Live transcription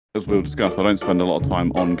as we'll discuss, I don't spend a lot of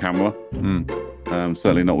time on camera. Mm.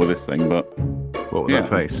 Certainly not with this thing, but What with that yeah,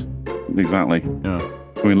 face? exactly. Yeah.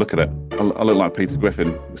 I mean, look at it. I look like Peter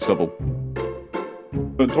Griffin with stubble.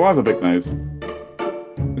 But do I have a big nose?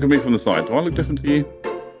 Look at me from the side. Do I look different to you?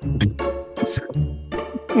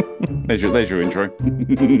 There's your intro.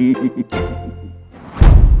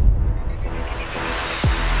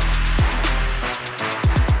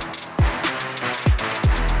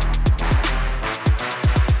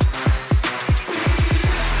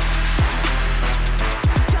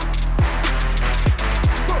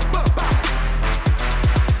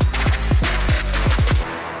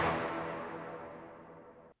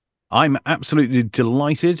 I'm absolutely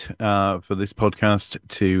delighted for this podcast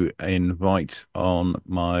to invite on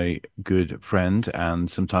my good friend and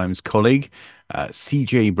sometimes colleague,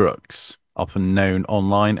 CJ Brookes, often known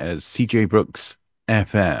online as CJ Brookes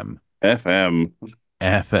FM. FM.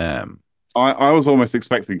 FM. I was almost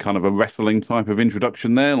expecting kind of a wrestling type of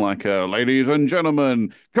introduction there, like ladies and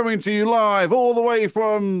gentlemen, coming to you live all the way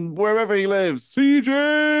from wherever he lives,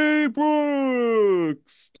 CJ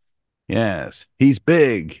Brooks. Yes, he's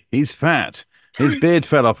big, he's fat, his beard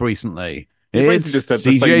fell off recently. You basically It's just said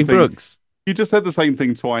the CJ same thing. Brooks. You just said the same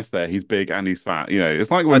thing twice there. He's big and he's fat.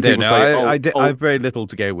 It's like I when don't people know. say, I oh, have very little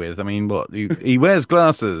to go with. I mean, what? He wears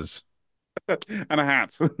glasses. and a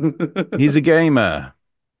hat. He's a gamer.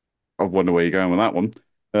 I wonder where you're going with that one.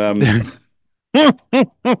 Um,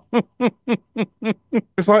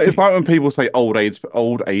 it's like when people say old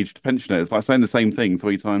aged pensioner. It's like saying the same thing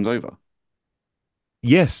three times over,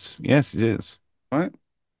 Yes, yes, it is. right?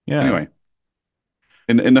 Yeah. Anyway,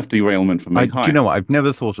 enough derailment for me. Do you Hi, know what? I've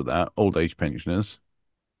never thought of that. Old age pensioners.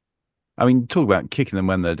 I mean, talk about kicking them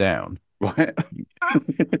when they're down. right?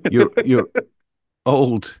 You're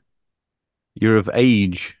old. You're of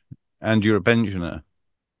age, and you're a pensioner.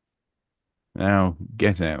 Now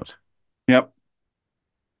get out. Yep.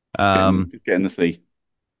 Just get in, Um. just get in the sea.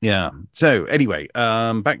 Yeah. So anyway,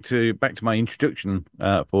 back to my introduction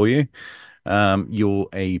for you. You're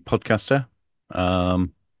a podcaster.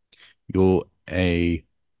 Um. You're a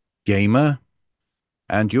gamer,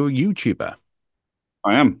 and you're a YouTuber.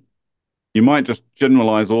 I am. You might just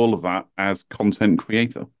generalize all of that as content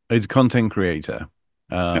creator. He's a content creator.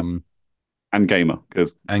 Yep. Um. And gamer,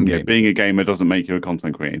 because And gamer. being a gamer doesn't make you a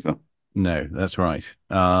content creator. No, that's right.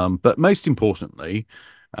 But most importantly,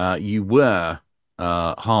 you were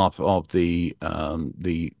half of the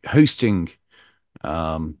hosting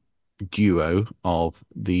um, duo of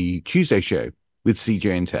the Tuesday show with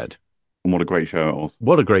CJ and Ted. And what a great show it was.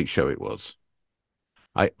 What a great show it was.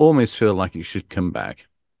 I almost feel like it should come back.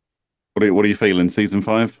 What are you feeling? Season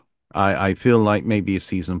five? I feel like maybe a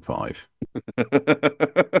season five.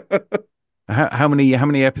 How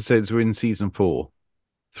many episodes were in season four?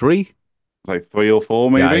 Three? Like three or four,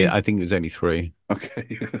 Yeah, maybe. I think it was only three. Okay.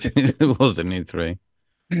 It was only three.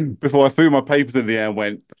 Before I threw my papers in the air and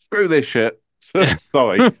went, screw this shit.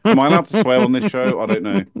 Sorry. Am I allowed to swear on this show? I don't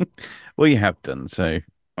know. Well, you have done, so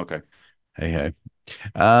Okay. hey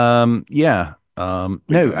ho. Yeah. Bleep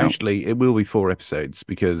No, it out. actually, it will be four episodes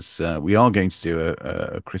because we are going to do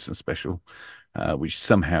a Christmas special, which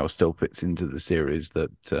somehow still fits into the series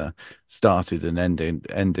that started and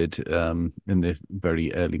ended in the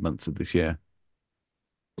very early months of this year.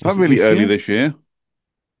 Was Was that it really this early year? this year?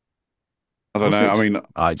 I don't Was know. I it? mean,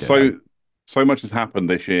 I don't know. so much has happened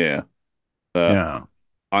this year that Yeah.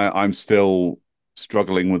 I'm still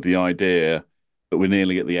struggling with the idea that we're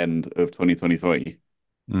nearly at the end of 2023.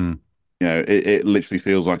 Mm. It literally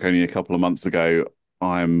feels like only a couple of months ago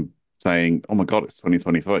I'm saying, "Oh my God, it's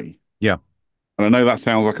 2023." Yeah. And I know that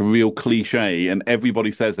sounds like a real cliche, and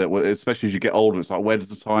everybody says it, especially as you get older. It's like, where does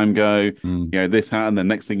the time go? Mm. This and then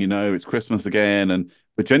next thing you know, it's Christmas again. And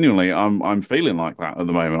but genuinely, I'm feeling like that at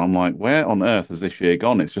the moment. I'm like, where on earth has this year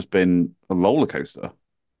gone? It's just been a roller coaster.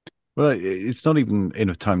 Well, it's not even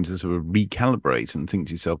enough time to sort of recalibrate and think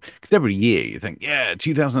to yourself, because every year you think, yeah,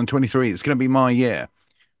 2023, it's going to be my year.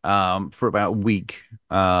 For about a week,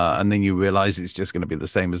 and then you realize it's just going to be the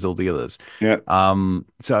same as all the others. Yeah,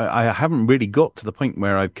 So I haven't really got to the point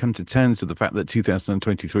where I've come to terms with the fact that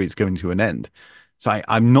 2023 is going to an end. So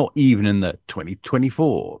I'm not even in the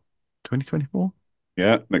 2024. 2024?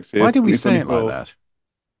 yeah. Next Why year's do we say it like 2024, that?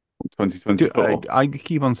 2024. I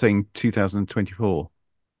keep on saying 2024.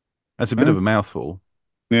 That's a bit Yeah, of a mouthful.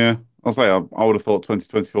 yeah. I'll say I would have thought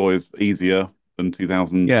 2024 is easier than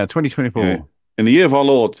 2000. Yeah, You know, 2024. in the year of our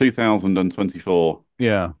Lord 2024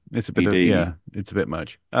 Yeah, it's a bit of, ED yeah, it's a bit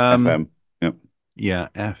much. FM. Yep. Yeah,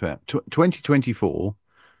 FM. 2024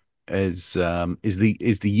 is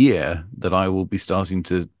the year that I will be starting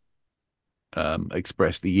to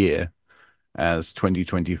express the year as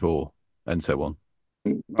 2024 and so on.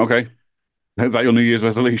 Okay. Is that your New Year's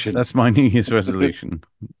resolution? That's my New Year's resolution.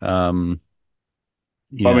 Um,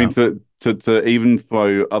 I mean, yeah. to even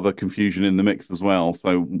throw other confusion in the mix as well.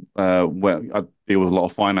 So, where I deal with a lot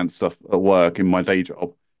of finance stuff at work in my day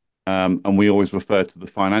job, and we always refer to the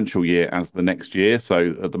financial year as the next year.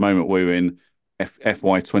 So at the moment we're in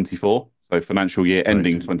FY24, so financial year Right.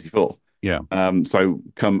 ending 24. Yeah. So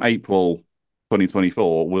come April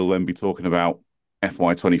 2024, we'll then be talking about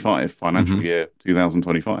FY25, financial Hmm. year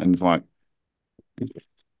 2025, and it's like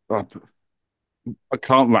I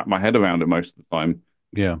can't wrap my head around it most of the time.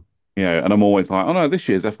 Yeah. And I'm always like, oh no, this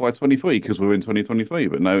year's FY23 because we're in 2023,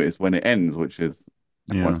 but no, it's when it ends, which is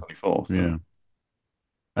Yeah. FY24. So Yeah.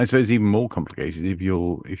 I suppose it's even more complicated if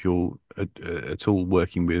you're at all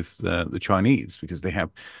working with the Chinese because they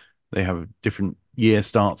have different year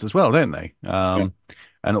starts as well, don't they? yeah.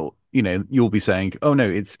 And you'll be saying, "Oh no,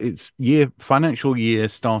 it's financial year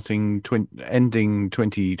starting ending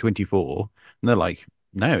 2024," and they're like,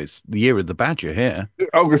 "No, it's the year of the badger here."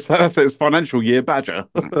 Oh, that's it, it's financial year badger.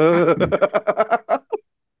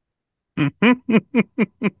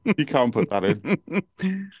 You can't put that in.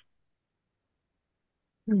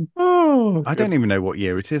 Oh, I don't good. even know what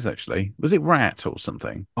year it is actually. Was it rat or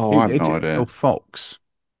something? Oh, I have no Or idea. fox?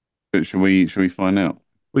 But should we find out?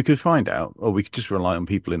 We could find out, or we could just rely on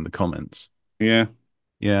people in the comments. Yeah.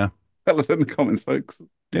 Yeah, Tell us in the comments, folks.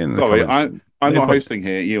 in the Sorry, comments. I'm They not put, hosting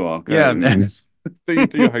here. You are. Go yeah. do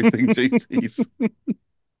your hosting duties.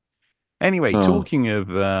 Anyway, Oh. talking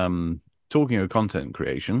of content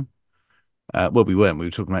creation. Well, we weren't. We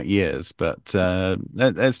were talking about years, but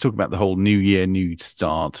let's talk about the whole new year, new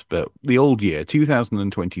start. But the old year,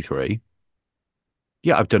 2023.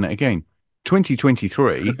 Yeah, I've done it again.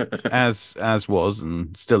 2023, as was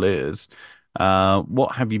and still is.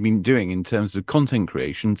 What have you been doing in terms of content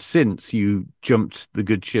creation since you jumped the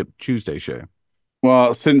Good Ship Tuesday show?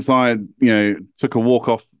 Well, since I, took a walk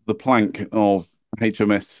off the plank of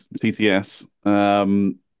HMS TTS,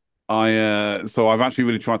 so I've actually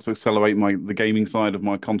really tried to accelerate the gaming side of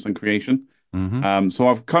my content creation. Hmm. So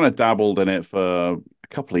I've kind of dabbled in it for a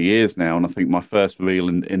couple of years now, and I think my first real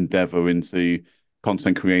endeavor into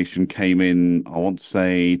content creation came in, I want to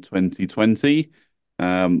say 2020,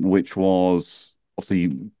 which was obviously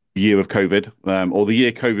the year of COVID, or the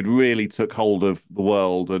year COVID really took hold of the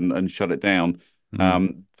world and shut it down,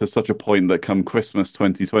 Mm. to such a point that come Christmas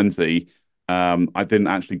 2020, I didn't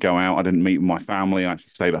actually go out. I didn't meet with my family. I actually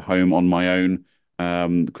stayed at home on my own,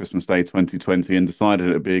 Christmas Day 2020, and decided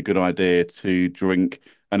it would be a good idea to drink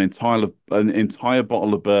an entire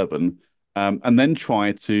bottle of bourbon, and then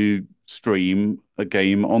try to stream a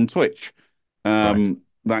game on Twitch. Right.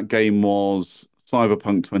 That game was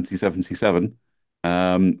Cyberpunk 2077,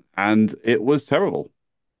 and it was terrible.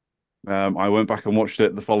 I went back and watched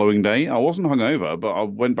it the following day. I wasn't hungover, but I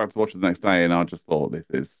went back to watch it the next day, and I just thought this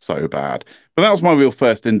is so bad. But that was my real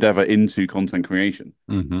first endeavor into content creation.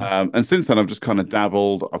 Hmm. And since then, I've just kind of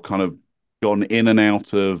dabbled. I've kind of gone in and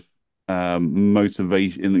out of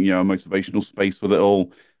motivation, motivational space with it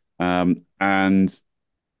all. And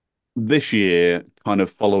this year, kind of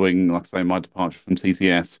following, like I say, my departure from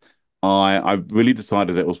TTS, I really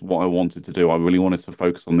decided it was what I wanted to do. I really wanted to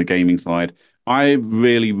focus on the gaming side. I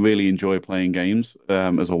really, really enjoy playing games,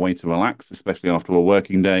 as a way to relax, especially after a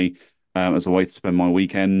working day, as a way to spend my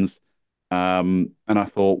weekends. And I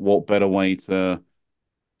thought, what better way to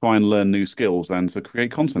try and learn new skills and to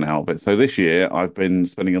create content out of it. So this year, I've been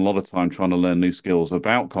spending a lot of time trying to learn new skills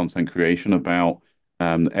about content creation, about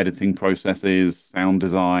editing processes, sound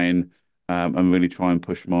design, and really try and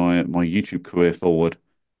push my YouTube career forward,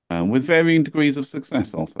 with varying degrees of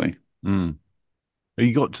success, I'll say. Mm.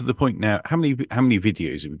 You got to the point now. How many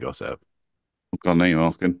videos have we got up? Oh, God, now you're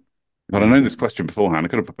asking. If I'd have Yeah. known this question beforehand, I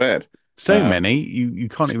could have prepared. So Uh, many, you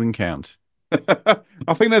can't even count.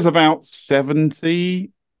 I think there's about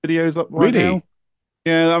 70 videos up right now. Really?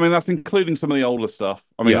 Yeah, I mean that's including some of the older stuff.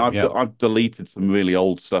 I mean, Yeah, I've yeah. I've deleted some really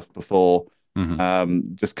old stuff before,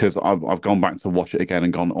 Hmm. just because I've gone back to watch it again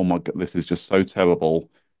and gone, oh my God, this is just so terrible.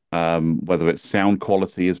 Whether it's sound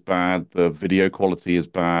quality is bad, the video quality is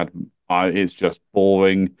bad, it's just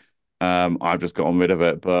boring. I've just gotten rid of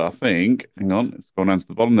it. But I think, hang on, it's gone down to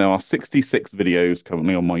the bottom. There are 66 videos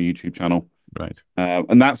currently on my YouTube channel, Right.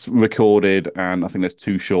 and that's recorded, and I think there's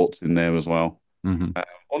two shorts in there as well. Hmm. Uh,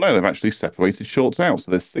 well, no, they've actually separated shorts out.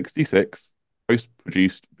 So there's 66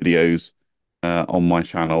 post-produced videos, on my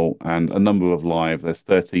channel, and a number of live. There's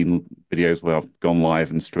 13 videos where I've gone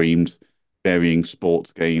live and streamed varying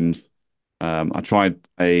sports games. I tried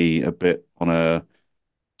a bit on a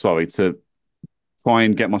sorry to try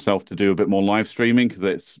and get myself to do a bit more live streaming because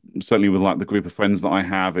it's certainly with like the group of friends that I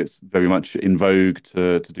have, it's very much in vogue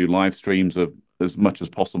to do live streams of as much as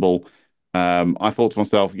possible. I thought to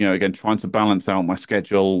myself, again, trying to balance out my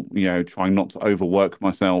schedule, trying not to overwork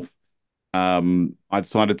myself. I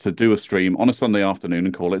decided to do a stream on a Sunday afternoon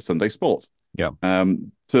and call it Sunday Sport. Yeah.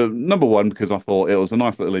 To number one, because I thought it was a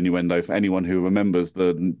nice little innuendo for anyone who remembers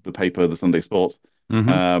the paper, the Sunday Sports.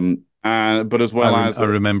 Hmm. And but as well as I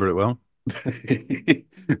remember it well.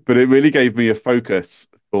 but it really gave me a focus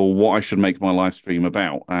for what I should make my live stream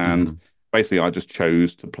about. And Hmm. basically, I just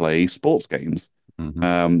chose to play sports games.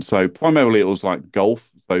 Hmm. So primarily it was like golf.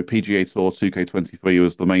 So PGA Tour 2K23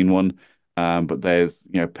 was the main one. But there's,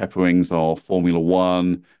 pepperings or Formula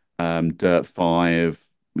One, Dirt 5,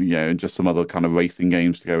 and just some other kind of racing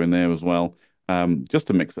games to go in there as well. Just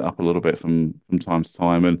to mix it up a little bit from time to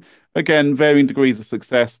time. And again, varying degrees of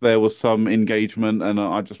success. There was some engagement, and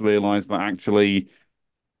I just realized that actually,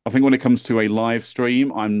 I think when it comes to a live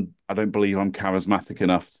stream, I don't believe I'm charismatic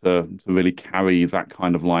enough to really carry that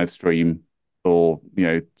kind of live stream for,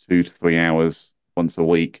 2 to 3 hours once a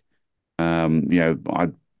week. I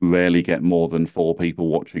rarely get more than four people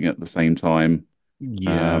watching at the same time.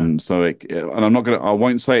 Yeah. And I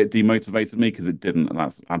won't say it demotivated me because it didn't, and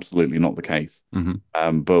that's absolutely not the case. Hmm.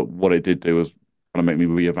 But what it did do was kind of make me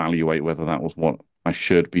reevaluate whether that was what I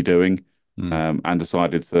should be doing, Mm. and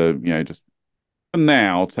decided to, just for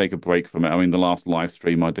now take a break from it. I mean, the last live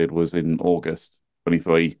stream I did was in August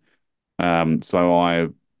 23.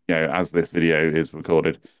 So as this video is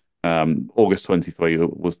recorded, August 23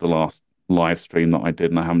 was the last live stream that I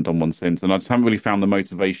did, and I haven't done one since. And I just haven't really found the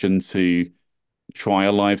motivation to try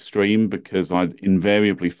a live stream because I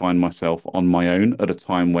invariably find myself on my own at a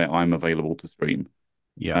time where I'm available to stream.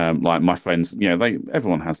 Yeah. Like my friends,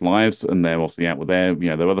 everyone has lives and they're obviously out with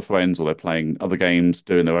their other friends or they're playing other games,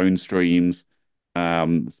 doing their own streams. So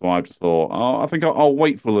I just thought, oh, I think I'll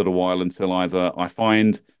wait for a little while until either I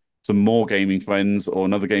find some more gaming friends or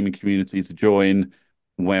another gaming community to join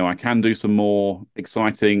where I can do some more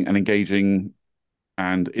exciting and engaging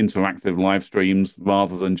and interactive live streams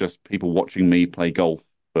rather than just people watching me play golf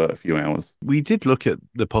for a few hours. We did look at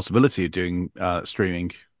the possibility of doing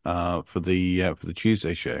streaming for the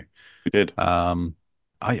Tuesday show. We did. Um,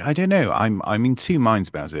 I don't know. I'm in two minds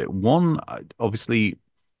about it. One, obviously,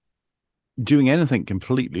 doing anything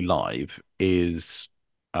completely live is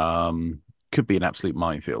could be an absolute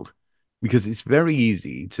minefield because it's very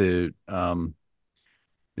easy to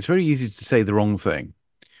say the wrong thing.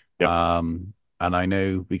 Yep. And I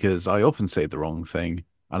know because I often say the wrong thing,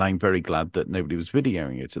 and I'm very glad that nobody was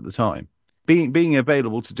videoing it at the time. Being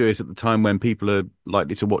available to do it at the time when people are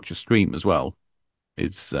likely to watch a stream as well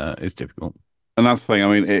is difficult. And that's the thing.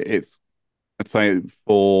 I mean, I'd say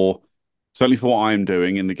for certainly for what I'm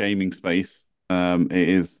doing in the gaming space, it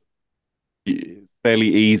is fairly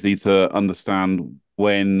easy to understand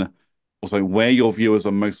also where your viewers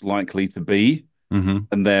are most likely to be, Hmm.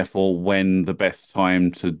 and therefore when the best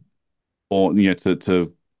time to or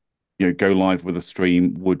to go live with a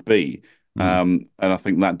stream would be. Mm. And I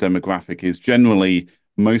think that demographic is generally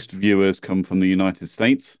most viewers come from the United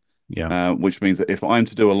States, Yeah. which means that if I'm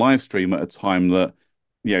to do a live stream at a time that,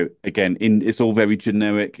 again, it's all very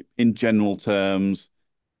generic in general terms,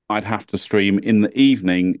 I'd have to stream in the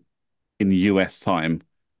evening in US time.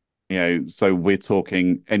 So we're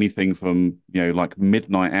talking anything from, like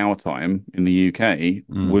midnight our time in the UK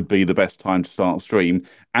Mm. would be the best time to start a stream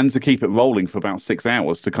and to keep it rolling for about 6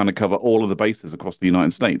 hours to kind of cover all of the bases across the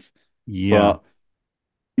United States. Yeah. But,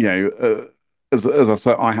 you know, as I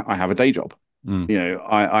said, I have a day job. Mm.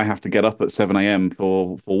 I have to get up at 7 a.m.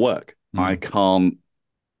 for work. I Mm. can't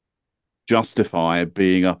justify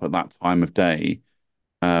being up at that time of day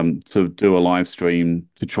to do a live stream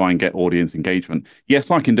to try and get audience engagement.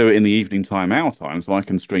 Yes, I can do it in the evening time, our time, so I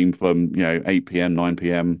can stream from 8 p.m., 9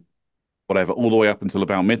 p.m., whatever, all the way up until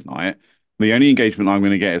about midnight. The only engagement I'm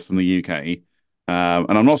going to get is from the UK,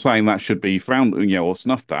 and I'm not saying that should be frowned, or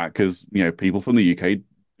snuffed at, because people from the UK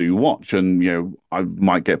do watch, and I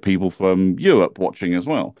might get people from Europe watching as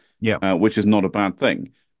well, Yeah. which is not a bad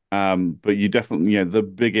thing. But you definitely, the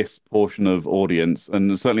biggest portion of audience,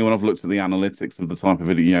 and certainly when I've looked at the analytics of the type of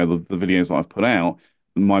video, the videos that I've put out,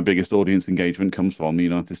 my biggest audience engagement comes from the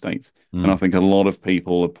United States. And I Mm. think a lot of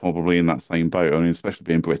people are probably in that same boat. I mean, especially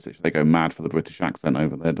being British, they go mad for the British accent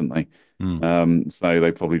over there, don't they? Mm. So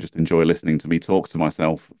they probably just enjoy listening to me talk to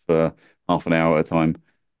myself for half an hour at a time.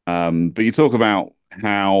 But you talk about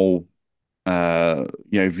how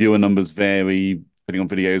viewer numbers vary depending on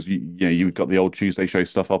videos. You've got the old Tuesday show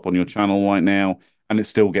stuff up on your channel right now, and it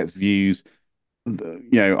still gets views. I'm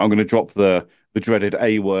going to drop the dreaded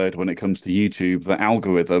A word when it comes to YouTube, the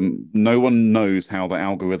algorithm. No one knows how the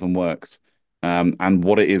algorithm works, and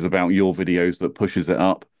what it is about your videos that pushes it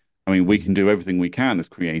up. I mean, we Mhm. can do everything we can as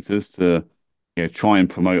creators to, try and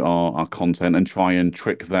promote our content and try and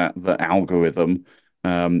trick the algorithm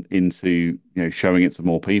into, showing it to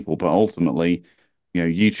more people. But ultimately,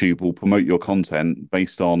 YouTube will promote your content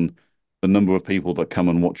based on the number of people that come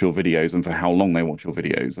and watch your videos and for how long they watch your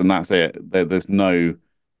videos, and that's it. There's no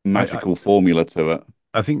I, I magical formula to it.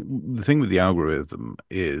 I think the thing with the algorithm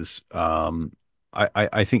is,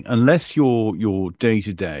 I think unless your day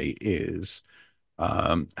to day is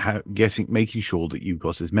making sure that you've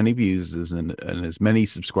got as many views and as many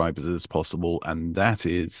subscribers as possible, and that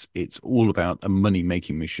is it's all about a money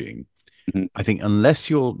making machine. Mhm. I think unless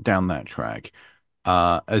you're down that track,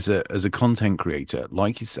 as a content creator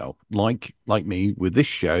like yourself, like me with this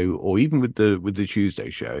show, or even with the Tuesday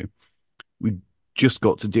show, we just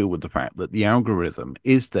got to deal with the fact that the algorithm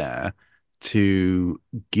is there to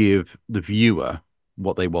give the viewer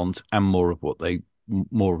what they want and more of what they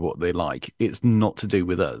like. It's not to do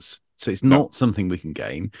with us. So it's No. not something we can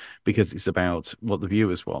game because it's about what the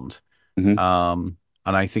viewers want. Hmm. And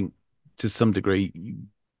I think to some degree,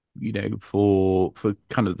 for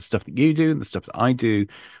kind of the stuff that you do and the stuff that I do,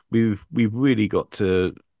 we've really got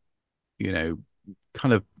to, you know,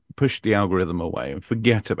 kind of push the algorithm away and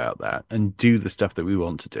forget about that and do the stuff that we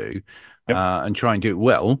want to do, Yep. and try and do it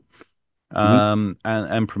well, Hmm.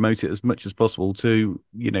 and promote it as much as possible to,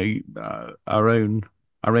 our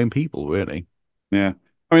own people, really. Yeah.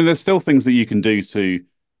 I mean, there's still things that you can do to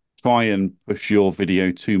try and push your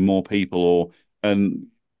video to more people, and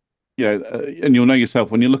and you'll know yourself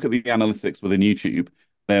when you look at the analytics within YouTube,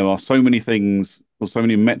 there are so many things or so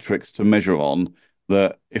many metrics to measure on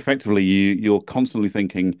that effectively you're constantly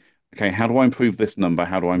thinking, okay, how do I improve this number?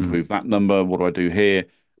 How do I Mm, improve that number? What do I do here?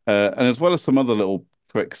 And as well as some other little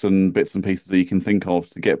tricks and bits and pieces that you can think of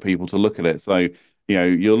to get people to look at it. So,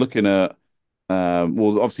 you're looking at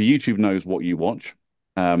well, obviously YouTube knows what you watch,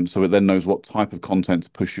 so it then knows what type of content to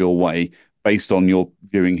push your way based on your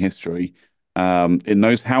viewing history. It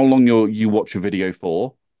knows how long you watch a video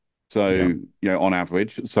for, so yeah. on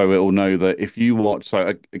average. So it will know that if you watch.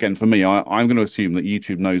 So again, for me, I'm going to assume that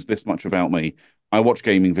YouTube knows this much about me. I watch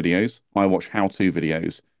gaming videos. I watch how-to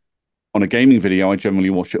videos. On a gaming video, I generally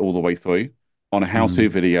watch it all the way through. On a how-to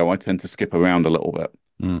Mm, video, I tend to skip around a little bit.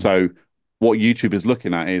 mm, So what YouTube is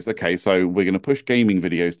looking at is, okay, so we're going to push gaming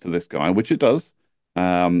videos to this guy, which it does.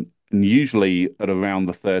 And usually at around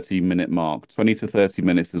the 30-minute mark, 20 to 30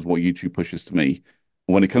 minutes is what YouTube pushes to me.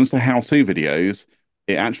 When it comes to how-to videos,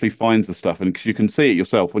 it actually finds the stuff, and because you can see it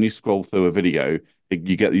yourself when you scroll through a video,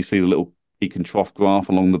 you see the little peak and trough graph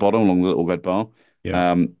along the bottom, along the little red bar.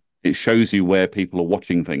 yeah. Um, it shows you where people are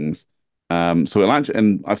watching things. So it'll actually,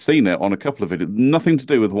 and I've seen it on a couple of videos, nothing to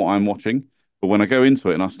do with what I'm watching, but when I go into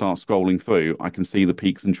it and I start scrolling through, I can see the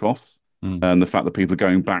peaks and troughs Mm, and the fact that people are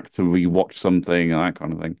going back to rewatch something and that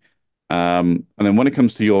kind of thing. And then when it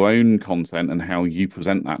comes to your own content and how you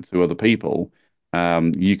present that to other people,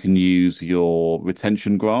 you can use your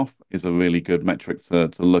retention graph is a really good metric to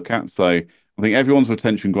look at. So I think everyone's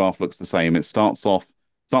retention graph looks the same. It starts off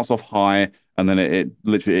high, and then it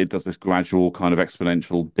literally it does this gradual kind of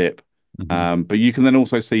exponential dip. mhm, But you can then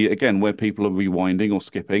also see again where people are rewinding or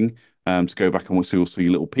skipping, to go back and see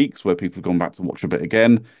little peaks where people have gone back to watch a bit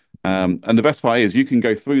again. mm, And the best part is you can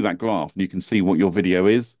go through that graph and you can see what your video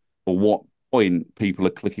is, or what point people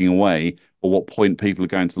are clicking away, or what point people are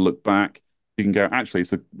going to look back. You can go, actually,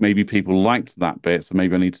 so maybe people liked that bit, so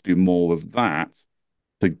maybe I need to do more of that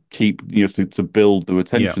to keep, to build the yeah.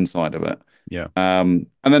 retention side of it. Yeah. And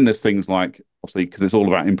then there's things like, obviously, because it's all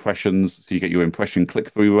about impressions, so you get your impression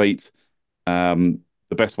click-through rate.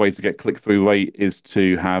 The best way to get click-through rate is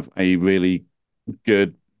to have a really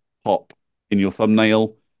good pop in your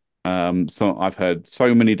thumbnail. So I've heard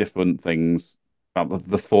so many different things about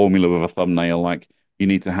the formula of a thumbnail, like you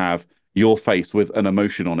need to have your face with an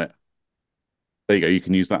emotion on it. There you go. You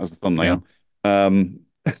can use that as the Yeah. thumbnail. Um,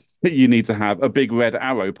 you need to have a big red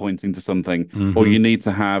arrow pointing to something, or Hmm. you need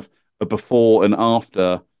to have a before and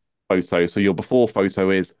after photo. So your before photo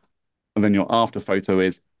is, and then your after photo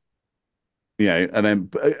is, and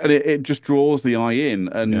it just draws the eye in,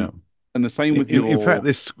 Yeah. and the same with In fact, your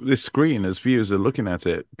this screen, as viewers are looking at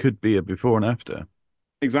it, could be a before and after.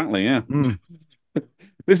 exactly, yeah. Mm.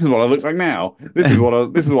 This is what I look like now. This is what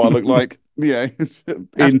I look like, After,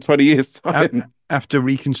 in 20 years time. after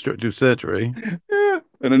reconstructive surgery. Yeah,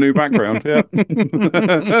 in a new background. Yeah,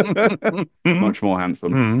 much more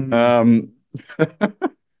handsome. Mm. Um,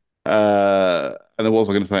 and then what was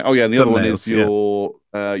I going to say? Oh yeah, and the other one is Thumbnails.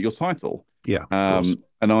 Yeah. your title. Yeah. Of course.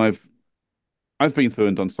 And I've I've been through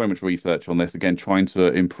and done so much research on this again, trying to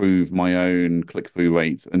improve my own click-through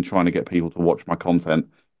rate and trying to get people to watch my content.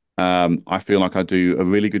 I feel like I do a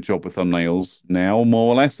really good job with thumbnails now,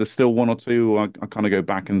 more or less. There's still one or two I kind of go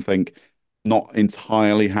back and think not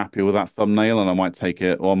entirely happy with that thumbnail, and I might take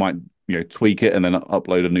it or I might tweak it and then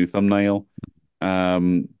upload a new thumbnail.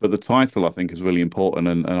 But the title I think is really important,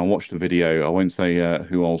 and I watched a video. I won't say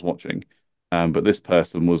who I was watching, but this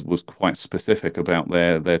person was quite specific about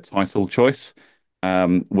their title choice,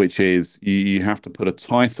 which is you have to put a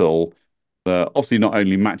title that obviously not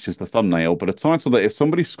only matches the thumbnail, but a title that if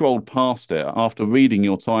somebody scrolled past it after reading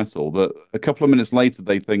your title, that a couple of minutes later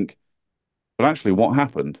they think, but actually, what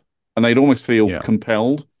happened? And they'd almost feel Yeah.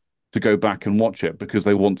 compelled to go back and watch it because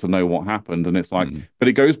they want to know what happened. And it's like, Mm. but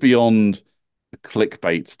it goes beyond the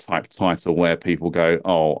clickbait type title where people go,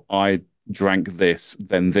 "Oh, I drank this,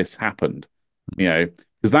 then this happened,"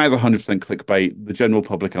 because that is 100% clickbait. The general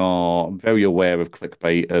public are very aware of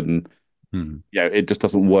clickbait, and Mm. it just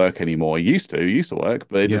doesn't work anymore. It used to work,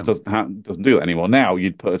 but it Yeah. just doesn't do that anymore. Now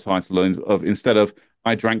you'd put a title of instead of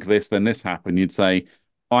 "I drank this, then this happened," you'd say,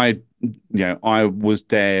 I was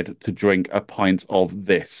dared to drink a pint of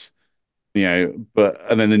this." But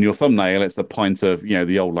and then in your thumbnail, it's a pint of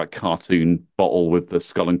the old like cartoon bottle with the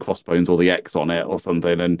skull and crossbones or the X on it or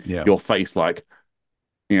something, and Yeah. your face like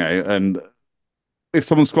and if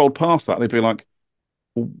someone scrolled past that, they'd be like,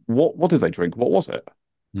 What did they drink? What was it?"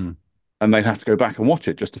 Mm. And they'd have to go back and watch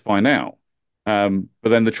it just to find out. But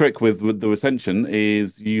then the trick with the retention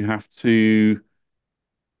is you have to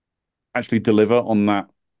actually deliver on that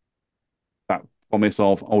promise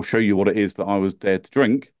of "I'll show you what it is that I was dared to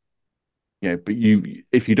drink." But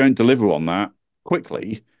if you don't deliver on that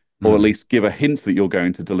quickly, or at Mm. least give a hint that you're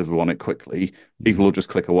going to deliver on it quickly, people Mm. will just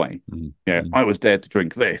click away. Mm. Mm. I was dared to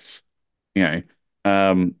drink this, you know,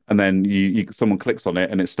 and then someone clicks on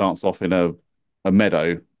it and it starts off in a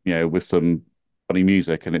meadow, with some funny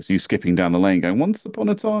music, and it's you skipping down the lane going, "Once upon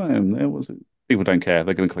a time, there was." People don't care;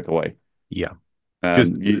 they're going to click away. Yeah.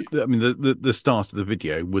 Because You, I mean, the start of the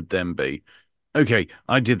video would then be, okay,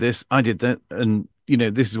 I did this, I did that, and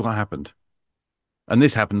this is what happened, and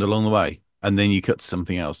this happened along the way, and then you cut to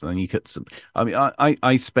something else, and then you cut to some. I mean,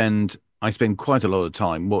 I spend quite a lot of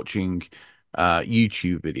time watching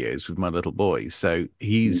YouTube videos with my little boy. So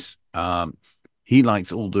he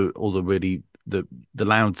likes all the really the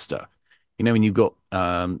loud stuff. When you've got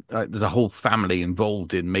there's a whole family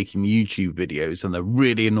involved in making YouTube videos, and they're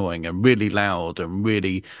really annoying and really loud and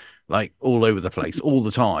really like all over the place all the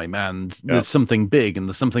time. And yeah, there's something big and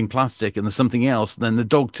there's something plastic and there's something else. And then the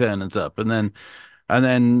dog turns up, and then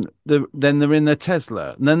they're in their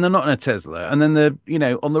Tesla, and then they're not in a Tesla, and then they're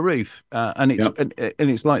on the roof, and it's yeah, and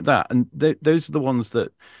it's like that. And those are the ones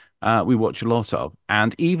that we watch a lot of.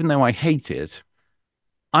 And even though I hate it,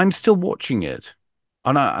 I'm still watching it,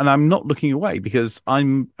 and I'm not looking away because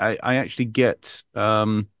I actually get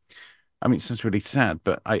I mean, it sounds really sad,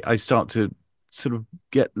 but I start to sort of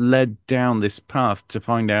get led down this path to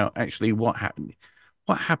find out actually what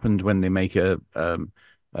happened when they make a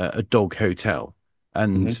dog hotel,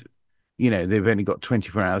 hmm and they've only got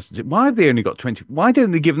 24 hours to do. Why have they only got 20? Why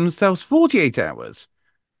don't they give themselves 48 hours?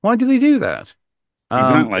 Why do they do that?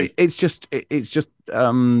 exactly. It's just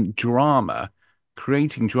drama,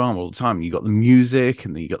 creating drama all the time. You got the music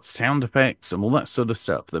and then you got sound effects and all that sort of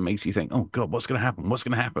stuff that makes you think, oh God, what's going to happen? What's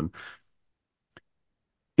going to happen?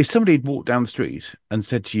 If somebody had walked down the street and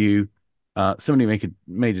said to you, somebody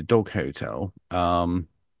made a dog hotel, and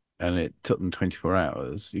it took them 24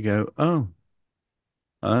 hours, you go, oh,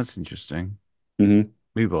 that's interesting. hmm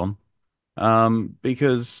Move on.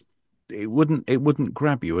 Because it wouldn't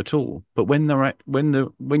grab you at all. But when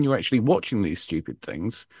you're actually watching these stupid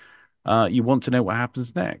things, you want to know what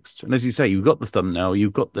happens next. And as you say, you've got the thumbnail,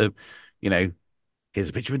 you've got you know, here's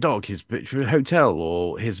a picture of a dog, here's a picture of a hotel,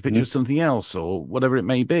 or here's a picture hmm of something else, or whatever it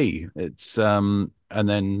may be. It's and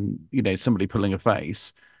then somebody pulling a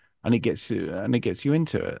face, and it gets you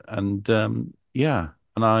into it. And yeah,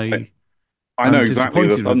 and I, I I know am exactly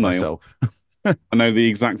the disappointed with thumbnail. myself. I know the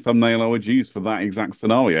exact thumbnail I would use for that exact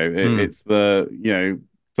scenario. Mm, It's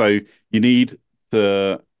so you need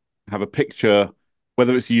to have a picture,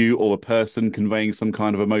 whether it's you or a person conveying some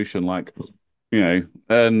kind of emotion, like,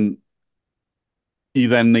 and you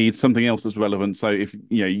then need something else that's relevant. So if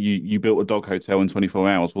you built a dog hotel in 24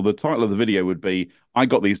 hours, well, the title of the video would be "I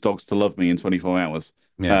got these dogs to love me in 24 hours,"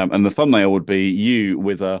 yeah, and the thumbnail would be you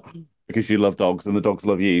with a because you love dogs and the dogs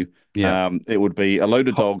love you. yeah. It would be a load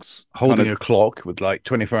of dogs kind Holding of a clock with like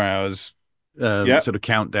 24 hours yeah, sort of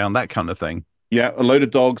countdown, that kind of thing. Yeah, a load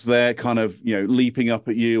of dogs there, kind of, leaping up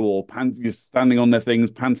at you or you're standing on their things,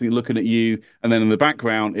 panting, looking at you. And then in the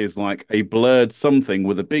background is like a blurred something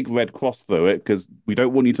with a big red cross through it because we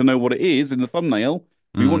don't want you to know what it is in the thumbnail.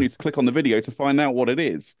 We want Mm, you to click on the video to find out what it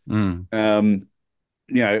is. mm, Um,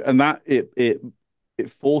 and that it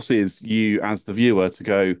forces you as the viewer to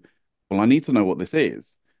go, well, I need to know what this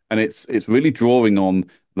is, and it's really drawing on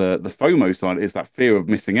the FOMO side is that fear of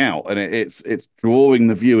missing out, and it's drawing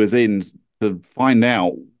the viewers in to find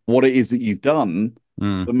out what it is that you've done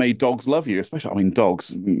mm. that made dogs love you. Especially, I mean, dogs,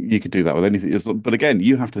 you could do that with anything, but again,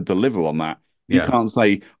 you have to deliver on that. You Yeah. can't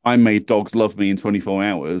say I made dogs love me in 24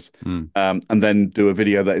 hours, Mm, and then do a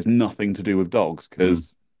video that is nothing to do with dogs mm,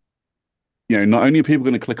 because not only are people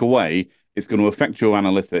going to click away, it's going to affect your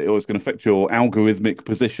analytic or it's going to affect your algorithmic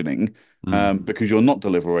positioning mm. because you're not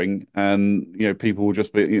delivering, and people will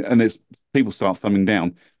just be, and it's people start thumbing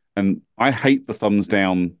down, and I hate the thumbs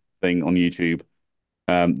down thing on YouTube.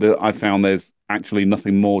 I found there's actually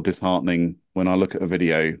nothing more disheartening when I look at a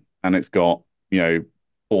video and it's got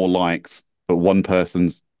 4 likes, but one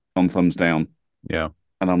person's on thumbs down, Yeah.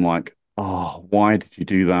 and I'm like, oh, why did you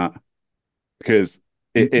do that? Because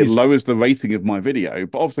it It's, lowers the rating of my video.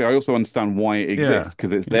 But obviously, I also understand why it yeah. exists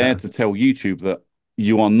because it's there Yeah. to tell YouTube that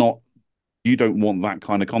you are not, you don't want that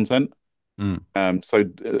kind of content. Mm, And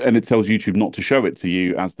it tells YouTube not to show it to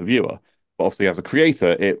you as the viewer. But obviously, as a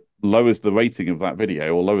creator, it lowers the rating of that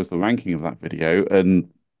video or lowers the ranking of that video.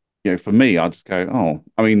 And for me, I just go, oh,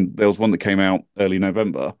 I mean, there was one that came out early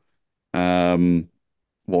November. Um,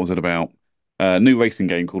 what was it about? A new racing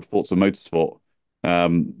game called Forza Motorsport,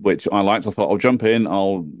 which I liked. I thought I'll jump in,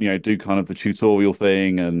 I'll do kind of the tutorial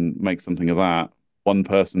thing and make something of that. One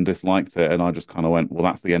person disliked it, and I just kind of went, well,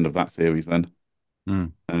 that's the end of that series then.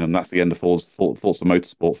 mm. And that's the end of Forza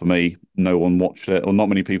Motorsport for me. No one watched it, or not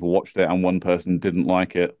many people watched it, and one person didn't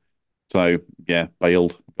like it. So yeah,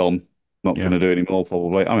 bailed, gone. Not going Yeah. to do any more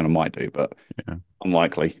probably. I mean, I might do, but Yeah.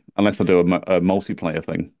 unlikely unless I do a multiplayer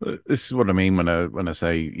thing. This is what I mean when I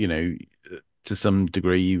say, to some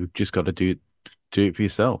degree, you've just got to do it for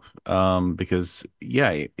yourself. Because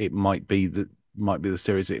yeah, it might be the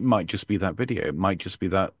series. It might just be that video. It might just be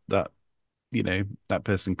that that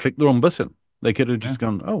person clicked the wrong button. They could have Yeah. just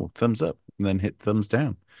gone, oh, thumbs up, and then hit thumbs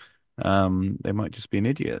down. They might just be an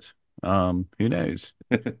idiot. Who knows?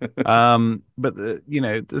 But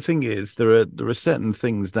the thing is, there are certain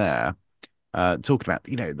things there. Talking about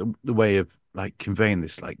the way of like conveying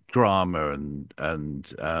this like drama and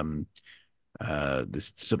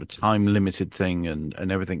this sort of time limited thing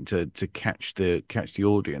and everything to catch the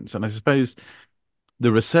audience. And I suppose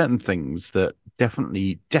there are certain things that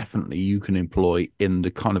definitely you can employ in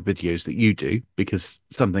the kind of videos that you do because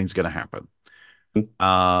something's going to happen.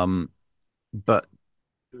 Um, but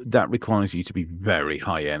that requires you to be very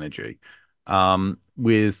high energy.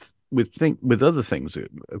 With other things,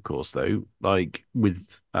 of course, though, like with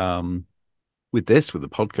this with the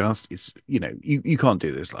podcast, it's you can't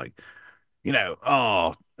do this like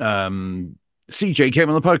oh CJ came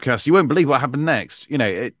on the podcast. You won't believe what happened next.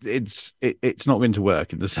 It's not going to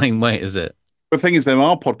work in the same way, is it? The thing is, there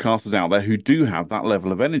are podcasters out there who do have that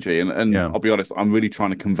level of energy, and Yeah. I'll be honest, I'm really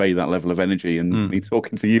trying to convey that level of energy. And me Mm.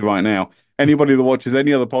 talking to you right now, anybody that watches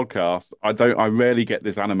any other podcast, I rarely get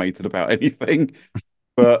this animated about anything,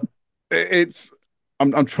 but it's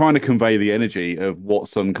I'm trying to convey the energy of what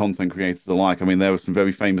some content creators are like. I mean, there are some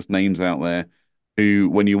very famous names out there who,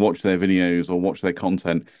 when you watch their videos or watch their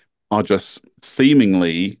content, are just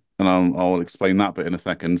seemingly, and I'll explain that bit in a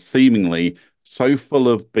second, seemingly so full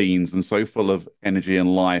of beans and so full of energy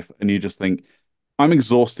and life, and you just think, I'm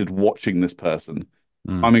exhausted watching this person.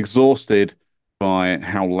 Mm. I'm exhausted by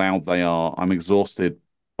how loud they are. I'm exhausted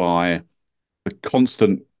by the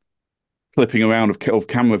constant clipping around of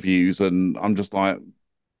camera views, and I'm just like,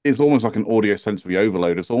 it's almost like an audio sensory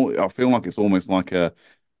overload. I feel like it's almost like an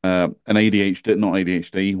ADHD, not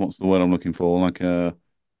ADHD. What's the word I'm looking for? Like I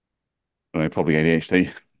don't know, probably ADHD,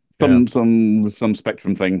 Yeah. some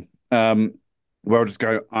spectrum thing. Where I just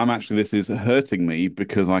go, this is hurting me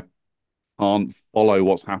because I can't follow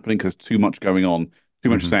what's happening because too much going on, too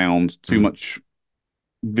much Hmm. sound, too Mm. much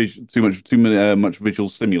too many, much visual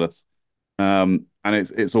stimulus. And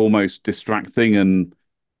it's almost distracting, and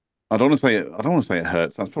I don't want to say it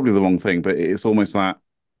hurts. That's probably the wrong thing, but it's almost that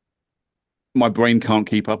my brain can't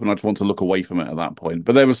keep up, and I just want to look away from it at that point.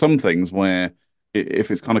 But there are some things where,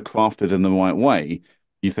 if it's kind of crafted in the right way,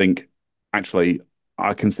 you think, actually,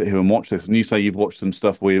 I can sit here and watch this. And you say you've watched some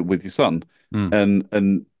stuff with your son, Mm.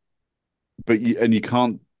 and you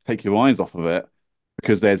can't take your eyes off of it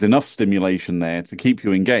because there's enough stimulation there to keep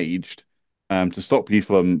you engaged, to stop you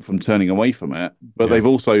from turning away from it. But Yeah. they've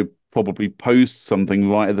also probably posed something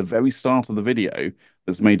right at the very start of the video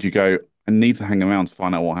that's made you go, I need to hang around to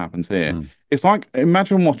find out what happens here. Mm. It's like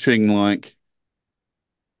imagine watching like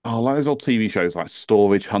like those old TV shows like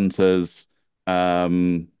Storage Hunters.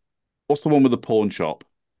 Um, what's the one with the pawn shop?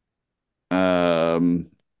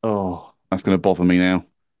 That's going to bother me now.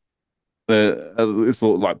 It's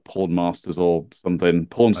sort of like Pawn Masters or something,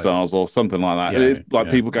 Pawn Oh, Stars or something like that. It's yeah, like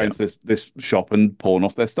yeah, people going yeah. to this shop and pawn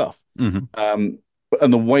off their stuff. Hmm.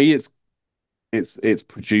 And the way it's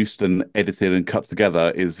produced and edited and cut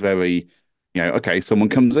together is very, okay, someone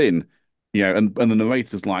comes in, and the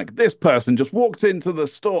narrator's like, this person just walked into the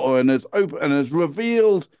store and has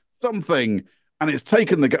revealed something, and it's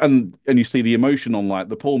taken and you see the emotion on like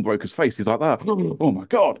the pawnbroker's face. He's like that, oh my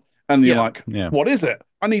God. And you're Yeah, like, yeah, what is it?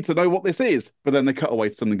 I need to know what this is. But then they cut away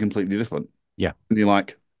to something completely different. yeah. And you're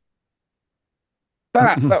like,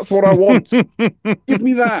 that's what I want. Give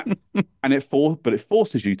me that. And but it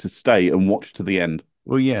forces you to stay and watch to the end.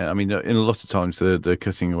 Well, yeah. I mean, in a lot of times they're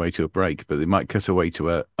cutting away to a break, but they might cut away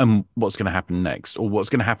to a what's going to happen next, or what's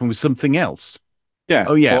going to happen with something else. Yeah.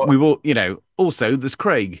 Oh yeah, Or we've all, also there's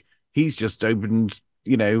Craig. He's just opened,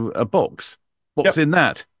 a box. What's yep. in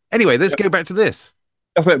that? Anyway, let's Yep. go back to this.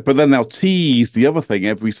 That's it. But then they'll tease the other thing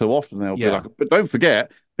every so often. They'll be like, Yeah, but don't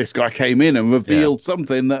forget, this guy came in and yeah. revealed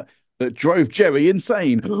something that drove Jerry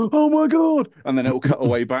insane. Oh my God. And then it'll cut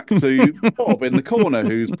away back to Bob in the corner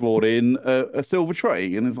who's brought in a silver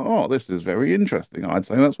tray. And it's like, oh, this is very interesting. I'd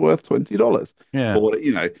say that's worth $20 Yeah, or what,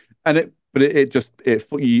 and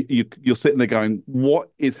you're sitting there going,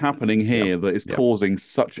 what is happening yeah, here that is yeah. causing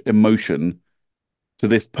such emotion to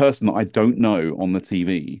this person that I don't know on the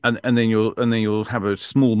TV? And then you'll have a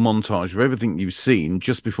small montage of everything you've seen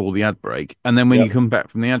just before the ad break, and then when you Yep. come back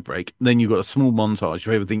from the ad break, then you've got a small montage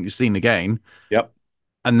of everything you've seen again, Yep.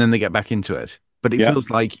 and then they get back into it. But it Yep. feels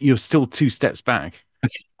like you're still two steps back,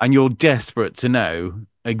 and you're desperate to know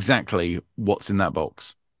exactly what's in that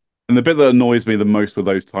box. And the bit that annoys me the most with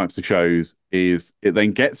those types of shows is it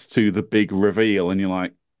then gets to the big reveal, and you're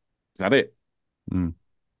like, is that it? Mm.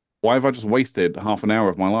 Why have I just wasted half an hour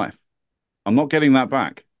of my life? I'm not getting that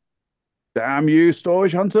back. Damn you,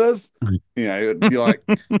 storage hunters. You're like,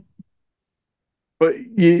 but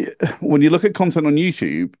when you look at content on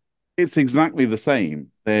YouTube, it's exactly the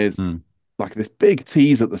same. There's Mm. like this big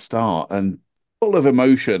tease at the start and full of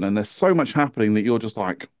emotion, and there's so much happening that you're just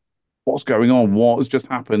like, what's going on? What has just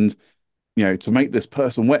happened? To make this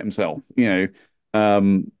person wet himself.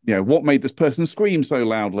 What made this person scream so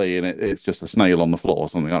loudly, and it's just a snail on the floor or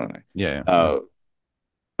something. I don't know. Yeah, yeah. Uh,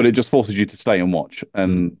 but it just forces you to stay and watch, Mm.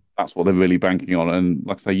 and that's what they're really banking on. And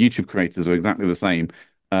like I say, YouTube creators are exactly the same.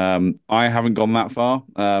 I haven't gone that far.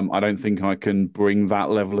 I don't think I can bring that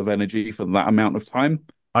level of energy for that amount of time.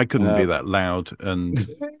 I couldn't Uh, be that loud and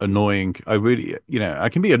annoying. I really, I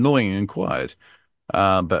can be annoying and quiet,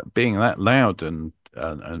 but being that loud and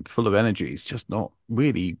full of energy is just not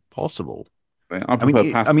really possible. I I mean,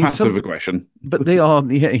 prefer passive some, aggression. but they are,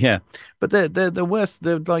 yeah, yeah. But they're worse.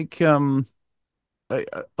 They're like, a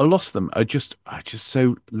lot of them are just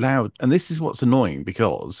so loud, and this is what's annoying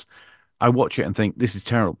because I watch it and think this is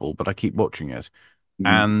terrible, but I keep watching it, Mhm.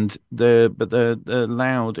 and they're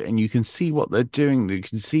loud, and you can see what they're doing. You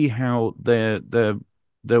can see how they're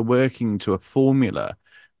working to a formula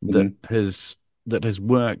that Mhm. has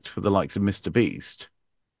worked for the likes of Mr. Beast,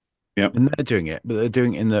 Yep. and they're doing it, but they're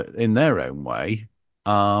doing it in their own way.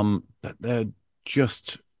 But they're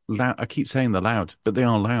just loud. I keep saying they're loud, but they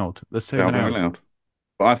are loud. They're so They are very loud. loud.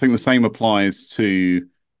 But I think the same applies to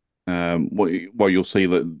what you'll see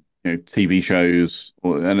that TV shows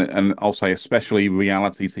and I'll say especially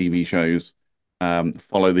reality TV shows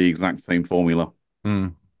follow the exact same formula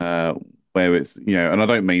Mm, uh, where it's and I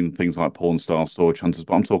don't mean things like porn stars, storage hunters,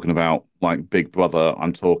 but I'm talking about like Big Brother.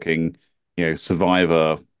 I'm talking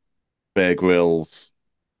Survivor, Bear Grylls,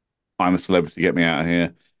 I'm a Celebrity, Get Me Out of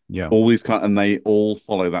Here. yeah. All these and they all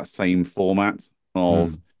follow that same format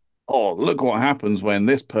of Mm. oh look what happens when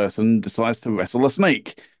this person decides to wrestle a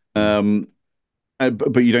snake. Mm. Um,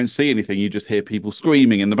 but you don't see anything. You just hear people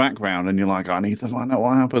screaming in the background, and you're like, I need to find out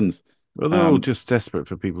what happens. Well, they're all Um, just desperate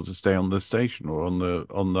for people to stay on the station or on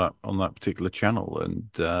that particular channel,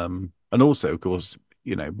 and also, of course,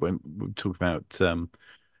 when we talk about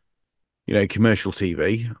commercial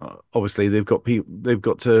TV, obviously they've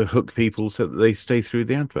got to hook people so that they stay through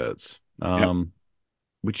the adverts, yep.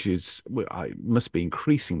 which is must be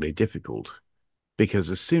increasingly difficult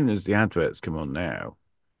because as soon as the adverts come on now,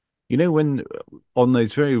 when on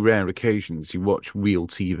those very rare occasions you watch real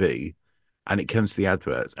TV and it comes to the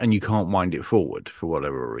adverts and you can't wind it forward for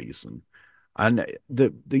whatever reason. And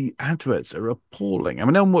the adverts are appalling. I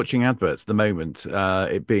mean, I'm watching adverts at the moment,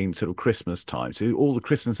 it being sort of Christmas time, so all the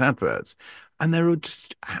Christmas adverts, and they're all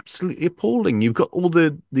just absolutely appalling. You've got all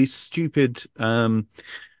these stupid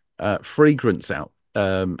fragrance out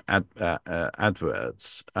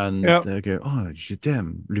adverts, and Yeah. they go, "Oh, je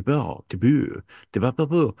t'aime, le beurre, de beurre, de ba ba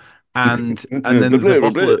ba," and Blah, then there's a blah, blah,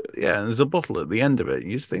 bottle blah. at yeah, there's a bottle at the end of it.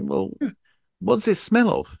 You just think, well, what's it smell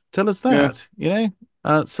of? Tell us Yeah.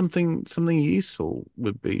 that, something useful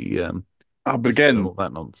would be But instead of all again,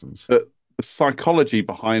 that nonsense. the psychology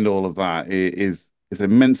behind all of that is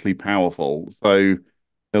immensely powerful. So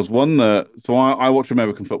there's one that I watch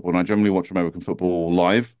American football and I generally watch American football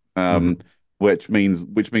live, Hmm. which means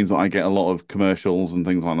that I get a lot of commercials and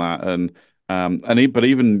things like that, but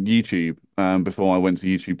even YouTube, before I went to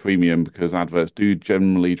YouTube Premium, because adverts do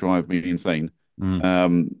generally drive me insane. Mm.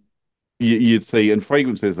 Um, you'd see, and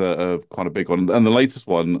fragrances are quite a big one. And the latest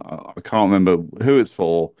one, I can't remember who it's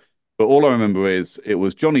for, but all I remember is it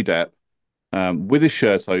was Johnny Depp, with his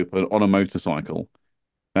shirt open on a motorcycle.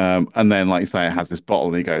 And then, like you say, it has this bottle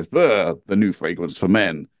and he goes, "Brr, the new fragrance for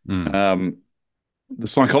men." Mm. Um, the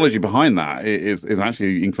psychology behind that is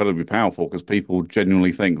actually incredibly powerful because people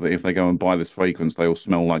genuinely think that if they go and buy this fragrance, they will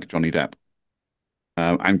smell like Johnny Depp,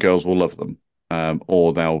 and girls will love them,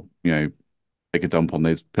 or they'll, take a dump on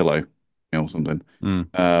his pillow, or something.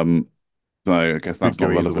 Mm. Um, so I guess Could that's go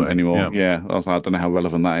not either relevant way. anymore. Yeah, Yeah, I don't know how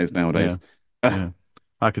relevant that is yeah, nowadays. yeah.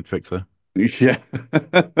 I could fix her. Yeah.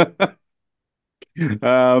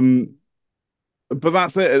 Um, but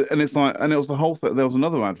that's it. And it's like, and it was the whole thing. There was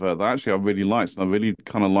another advert that actually I really liked, and I really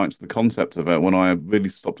kind of liked the concept of it when I really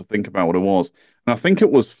stopped to think about what it was. And I think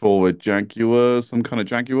it was for a Jaguar, some kind of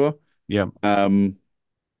Jaguar. Yeah. Um,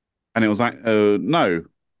 and it was like, no, it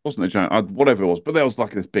wasn't a giant, whatever it was, but there was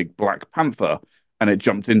like this big black panther, and it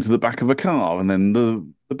jumped into the back of a car, and then the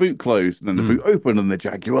boot closed, and then the boot Mm. opened, and the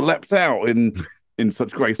Jaguar leapt out in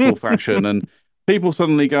such graceful fashion, and people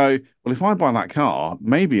suddenly go, well, if I buy that car,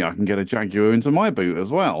 maybe I can get a Jaguar into my boot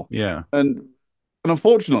as well, Yeah. and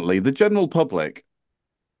unfortunately, the general public,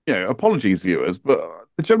 apologies viewers, but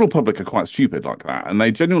the general public are quite stupid like that, and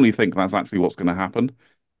they genuinely think that's actually what's going to happen.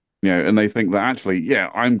 And they think that actually,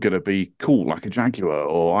 yeah, I'm going to be cool like a jaguar,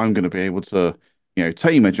 or I'm going to be able to,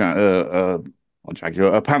 tame not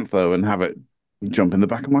jaguar, a panther, and have it jump in the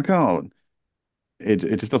back of my car. It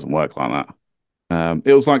just doesn't work like that.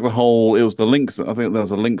 It was like it was the Lynx. I think there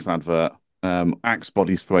was a Lynx advert, Axe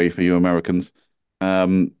body spray for you Americans.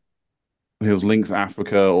 Um, it was Lynx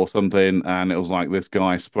Africa or something, and it was like this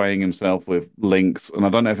guy spraying himself with Lynx. And I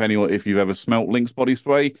don't know if you've ever smelt Lynx body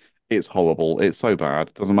spray. It's horrible. It's so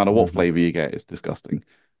bad. Doesn't matter what Hmm. flavor you get. It's disgusting.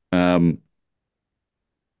 Um,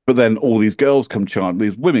 but then all these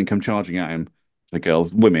women come charging at him. The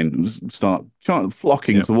girls, women start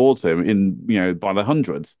flocking Yeah. towards him by the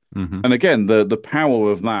hundreds. Hmm. And again, the power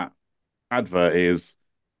of that advert is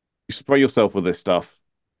you spray yourself with this stuff,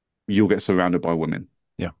 you'll get surrounded by women.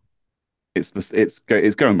 Yeah. It's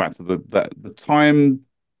going back to the time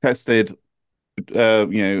tested,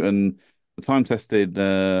 and the time tested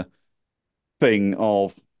thing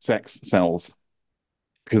of sex sells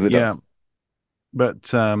because it Yeah. does.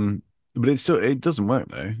 But it doesn't work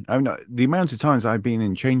though. I mean, the amount of times I've been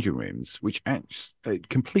in changing rooms which actually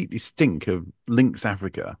completely stink of Lynx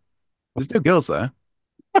Africa. There's no girls there.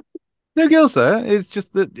 No girls there. It's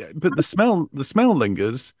just that, but the smell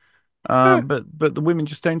lingers. Yeah. But the women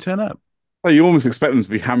just don't turn up. So you almost expect them to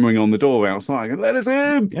be hammering on the door outside and let us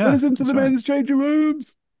in, let Yeah, us into that's the right. men's changing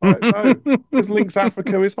rooms. Like, no, this Lynx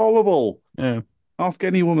Africa is horrible. Yeah. Ask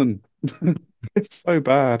any woman. It's so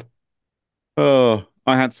bad. Oh,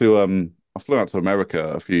 I flew out to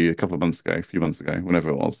America a couple of months ago, a few months ago, whenever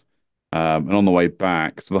it was. And on the way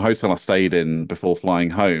back, so the hotel I stayed in before flying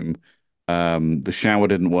home, the shower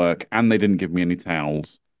didn't work and they didn't give me any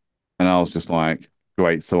towels. And I was just like,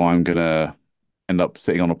 great, so I'm gonna end up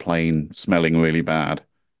sitting on a plane smelling really bad.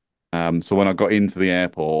 So when I got into the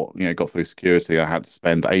airport, got through security, I had to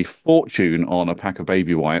spend a fortune on a pack of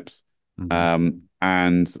baby wipes, Hmm.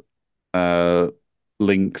 and uh,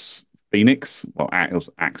 Lynx Phoenix. Well, it was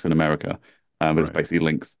Axe in America, but it's Right. basically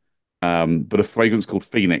Lynx. But a fragrance called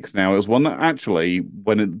Phoenix. Now, it was one that actually,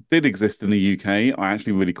 when it did exist in the UK, I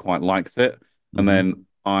actually really quite liked it. And Hmm. then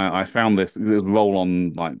I found this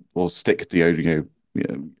roll-on like or stick deodorant,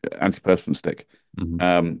 antiperspirant stick. Hmm.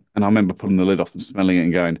 And I remember pulling the lid off and smelling it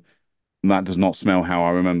and going, that does not smell how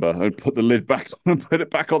I remember. I put the lid back on and put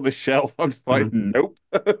it back on the shelf. I'm just like, Hmm. nope,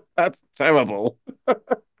 that's terrible.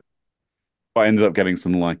 But I ended up getting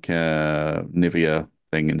some like Nivea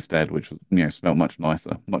thing instead, which was, smelled much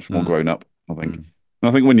nicer, much more Hmm. grown up, I think. Hmm. And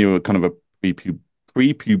I think when you're kind of a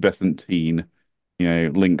prepubescent teen,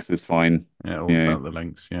 links is fine. Yeah, all You know, about the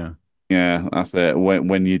links. Yeah. yeah, that's it.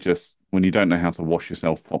 When you don't know how to wash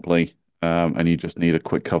yourself properly, and you just need a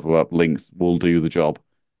quick cover up, links will do the job.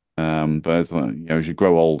 But as you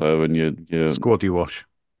grow older and you're Squatty wash.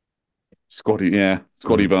 squatty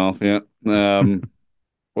Mm. bath, yeah.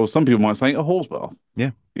 Or some people might say a horse bath.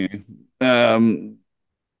 Yeah. Yeah.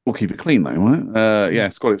 We'll keep it clean though, right? Mm. Yeah,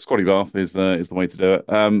 squatty bath is the way to do it.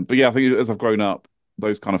 But yeah, I think as I've grown up,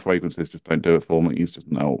 those kind of fragrances just don't do it for me. It's just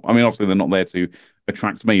no. I mean, obviously they're not there to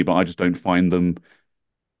attract me, but I just don't find them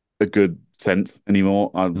a good scent anymore.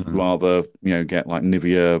 I'd Mm. rather, get like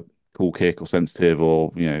Nivea Cool Kick or Sensitive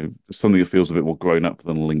or, something that feels a bit more grown up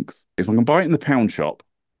than Lynx. If I can buy it in the pound shop,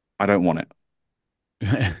 I don't want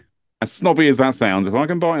it. As snobby as that sounds, if I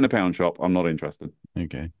can buy it in a pound shop, I'm not interested.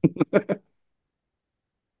 Okay.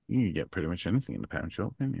 You can get pretty much anything in the pound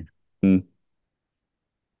shop, can you? Mm,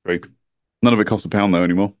 true. None of it costs a pound though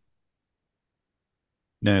anymore.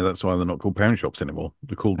 No, that's why they're not called pound shops anymore.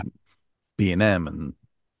 They're called B&M and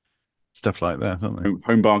stuff like that, aren't they?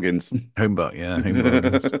 Home bargains. Home bar, yeah, home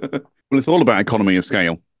bargains. Well, it's all about economy of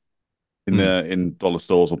scale Mm. in dollar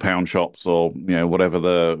stores or pound shops or whatever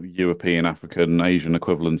the European, African, Asian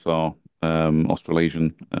equivalents are,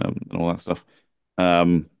 Australasian, and all that stuff.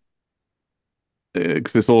 Um,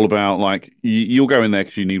 because it's all about like you'll go in there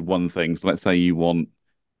because you need one thing. So let's say you want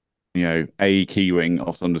a key ring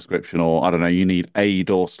of some description, or I don't know, you need a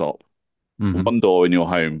doorstop, Hmm. one door in your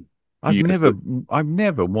home. I've You go never, to I've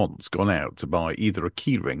never once gone out to buy either a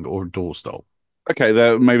key ring or a doorstop. okay,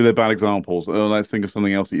 maybe they're bad examples. Let's think of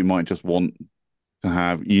something else that you might just want to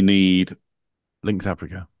have. You need. Links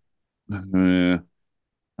Africa.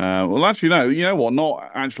 Well, actually, no. You know what?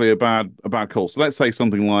 Not actually a bad call. So let's say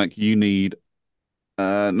something like you need.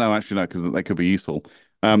 No, actually, no, because they could be useful.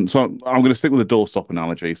 So I'm going to stick with the doorstop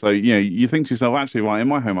analogy. So you think to yourself, actually, right, in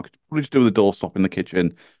my home, I could probably just do with a doorstop in the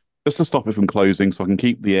kitchen, just to stop it from closing, so I can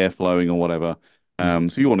keep the air flowing or whatever.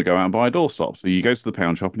 Mm. So you want to go out and buy a doorstop. So you go to the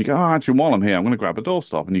pound shop and you go, oh, actually, while I'm here, I'm going to grab a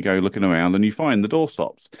doorstop, and you go looking around and you find the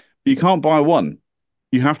doorstops. But you can't buy one.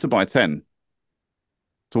 You have to buy 10.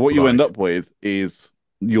 So what you end Right. up with is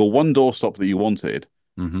your one doorstop that you wanted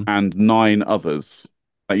Hmm. and nine others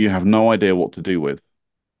that you have no idea what to do with.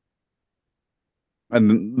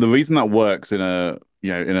 And the reason that works in a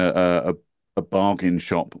bargain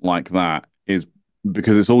shop like that is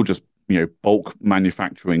because it's all just bulk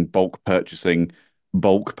manufacturing, bulk purchasing,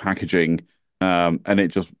 bulk packaging, and it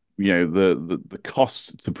just the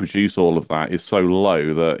cost to produce all of that is so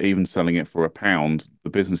low that even selling it for a pound, the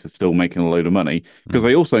business is still making a load of money because Mm.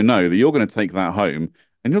 they also know that you're going to take that home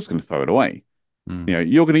and you're just going to throw it away. Mm.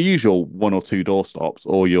 You're going to use your one or two doorstops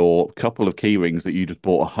or your couple of key rings that you just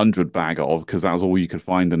bought 100 bag of because that was all you could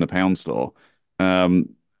find in the pound store. Um,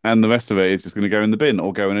 and the rest of it is just going to go in the bin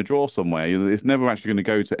or go in a drawer somewhere. It's never actually going to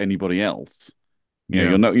go to anybody else. Yeah.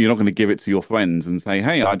 You're not going to give it to your friends and say,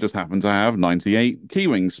 "Hey, I just happen to have 98 key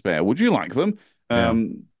rings spare. Would you like them?" Yeah.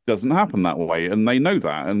 Doesn't happen that way, and they know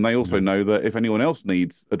that, and they also No. know that if anyone else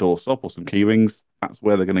needs a doorstop or some key rings, that's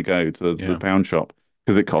where they're going to go to the Yeah. pound shop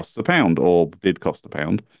because it costs a pound or did cost a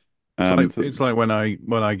pound. It's like when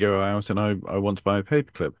I go out and I want to buy a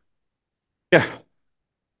paperclip. Yeah,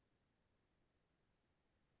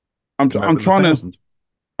 I'm Come out I'm with a trying to thousand.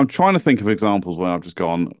 I'm trying to think of examples where I've just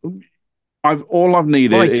gone. I've all I've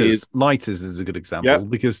needed is Lighters is a good yeah, example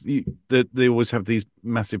because they always have these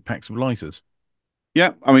massive packs of lighters.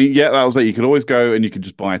 yeah. I mean, yeah, that was it. You could always go and you could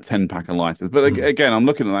just buy a 10 pack of lighters. But Mm. again, I'm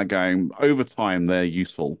looking at that going over time they're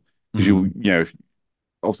useful because Mm.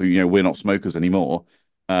 obviously we're not smokers anymore.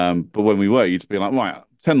 But when we were, you'd just be like, right,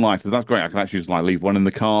 10 lighters, that's great. I can actually just like leave one in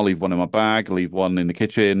the car, leave one in my bag, leave one in the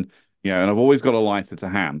kitchen, and I've always got a lighter to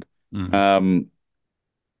hand. Mm. Um,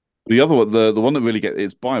 The other one, the one that really gets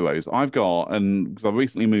is biros. I've got, and because I've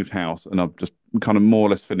recently moved house and I've just kind of more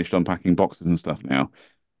or less finished unpacking boxes and stuff now.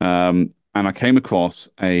 And I came across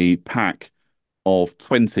a pack of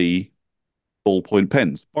 20 ballpoint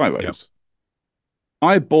pens, Yep. biros.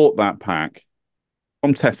 I bought that pack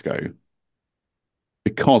from Tesco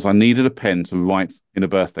because I needed a pen to write in a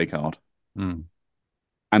birthday card. Mm.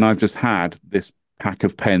 And I've just had this pack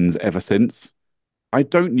of pens ever since. I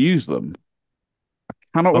don't use them.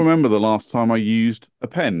 Cannot Are, remember the last time I used a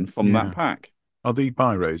pen from that yeah. pack. Are the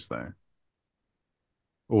biros there,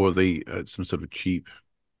 or are they some sort of cheap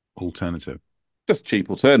alternative? Just cheap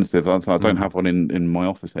alternatives. I don't Mm. have one in my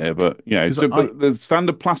office here, but Because I but the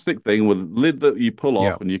standard plastic thing with a lid that you pull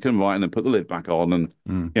yeah. off and you can write and then put the lid back on, and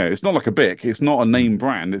Mm. it's not like a Bic. It's not a Mm. name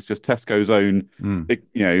brand. It's just Tesco's own.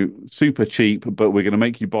 Mm. Super cheap, but we're going to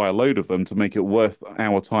make you buy a load of them to make it worth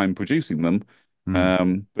our time producing them.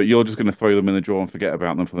 Mm. But you're just going to throw them in the drawer and forget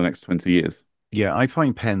about them for the next 20 years. Yeah, I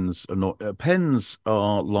find pens are not pens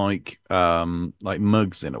are like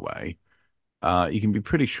mugs in a way. You can be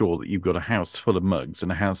pretty sure that you've got a house full of mugs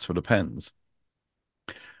and a house full of pens,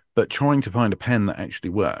 but trying to find a pen that actually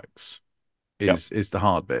works Yep. is the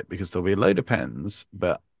hard bit because there'll be a load of pens,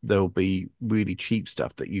 but there'll be really cheap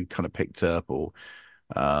stuff that you kind of picked up or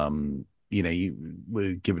you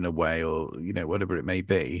were given away or whatever it may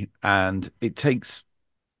be, and it takes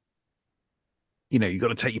you've got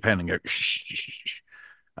to take your pen and go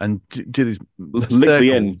and do these Lick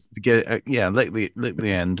the end. circles to get it, yeah, lick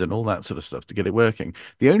the end and all that sort of stuff to get it working.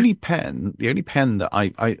 The only pen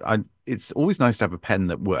that it's always nice to have a pen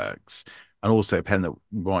that works and also a pen that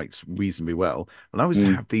writes reasonably well. And I always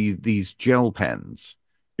Mm, have these gel pens.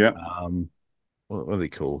 yeah. Um, what are they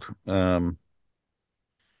called?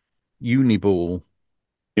 Uniball.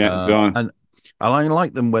 Yeah. So And I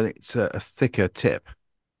like them when it's a thicker tip.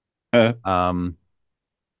 uh, Um,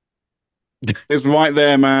 it's right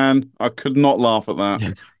there, man. I could not laugh at that.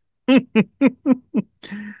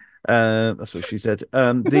 That's what she said.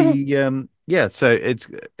 The Yeah, so it,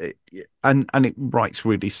 and it writes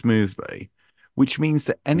really smoothly, which means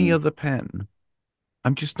that any Mm, other pen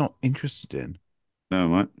I'm just not interested in. no,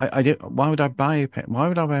 right. I don't. Why would I buy a pen? Why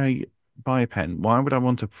would I buy a pen? Why would I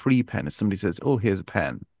want a free pen if somebody says, "Oh, here's a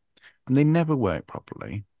pen," and they never work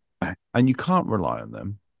properly, and you can't rely on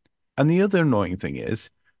them. And the other annoying thing is,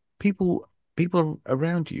 people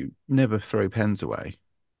around you never throw pens away.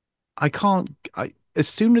 I can't. As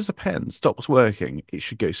soon as a pen stops working, it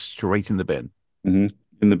should go straight in the bin. Hmm.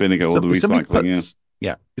 In the vinegar or the If somebody recycling, yeah. puts,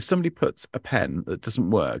 yeah, if somebody puts a pen that doesn't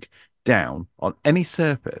work down on any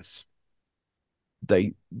surface,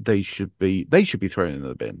 they should be thrown in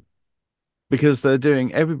the bin because they're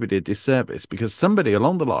doing everybody a disservice because somebody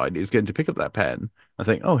along the line is going to pick up that pen and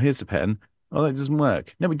think, oh, here's a pen. Oh, that doesn't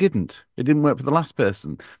work. No, it didn't. It didn't work for the last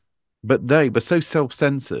person. But they were so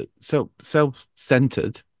self-centered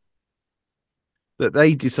that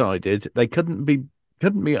they decided they couldn't be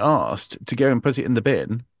asked to go and put it in the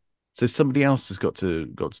bin. So somebody else has got to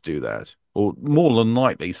do that. Or more than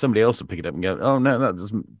likely, somebody else will pick it up and go, oh no, that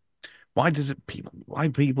doesn't why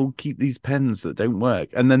people keep these pens that don't work?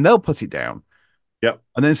 And then they'll put it down. Yep.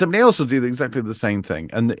 And then somebody else will do exactly the same thing.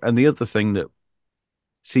 And the other thing that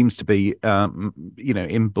seems to be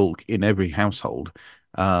in bulk in every household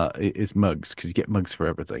is mugs because you get mugs for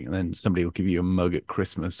everything, and then somebody will give you a mug at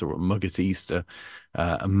Christmas or a mug at Easter,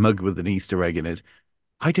 a mug with an Easter egg in it.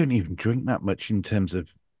 I don't even drink that much in terms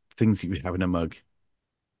of things you would have in a mug.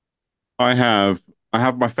 I have I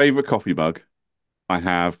have my favorite coffee mug. I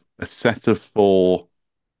have a set of four,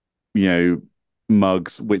 you know,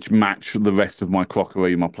 mugs which match the rest of my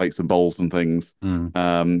crockery, my plates and bowls and things, Mm,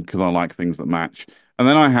 because I like things that match. And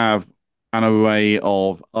then I have an array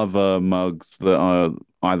of other mugs that are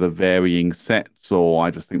either varying sets or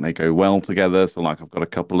I just think they go well together. So like I've got a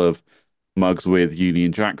couple of mugs with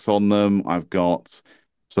Union Jacks on them. I've got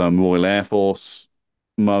some Royal Air Force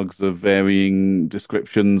mugs of varying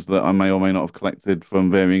descriptions that I may or may not have collected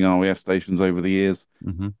from varying RAF stations over the years.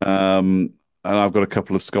 hmm And I've got a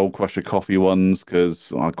couple of Skull Crusher coffee ones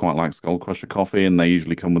because I quite like Skull Crusher coffee, and they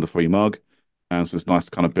usually come with a free mug. So it's nice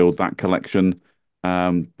to kind of build that collection.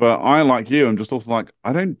 But I, like you, I'm just also like,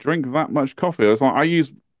 I don't drink that much coffee. It's like I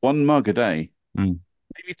use one mug a day, mm,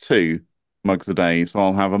 maybe two mugs a day. So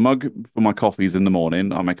I'll have a mug for my coffees in the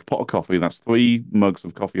morning. I'll make a pot of coffee. That's three mugs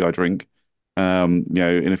of coffee I drink,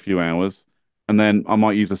 in a few hours. And then I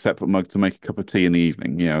might use a separate mug to make a cup of tea in the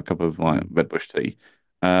evening, a cup of like mm, red bush tea.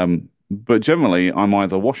 But generally, I'm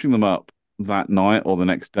either washing them up that night or the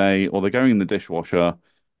next day, or they're going in the dishwasher,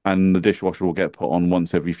 and the dishwasher will get put on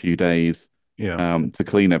once every few days, yeah. to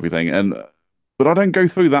clean everything. But I don't go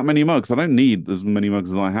through that many mugs. I don't need as many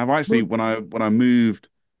mugs as I have. Actually, Well, when I moved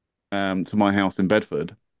to my house in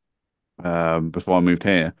Bedford, before I moved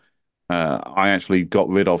here, I actually got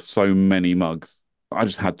rid of so many mugs. I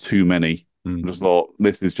just had too many. I mm, just thought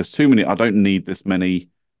this is just too many. I don't need this many.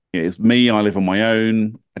 It's me. I live on my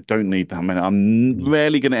own. I don't need that many. I'm mm.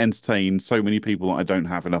 rarely going to entertain so many people that I don't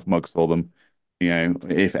have enough mugs for them,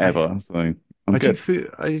 if I ever. So I'm I do good. feel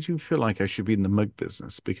I do feel like I should be in the mug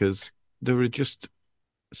business because there are just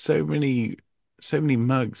so many so many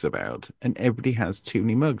mugs about, and everybody has too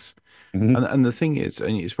many mugs. Hmm. And the thing is,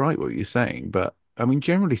 and it's right what you're saying, but I mean,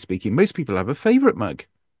 generally speaking, most people have a favorite mug,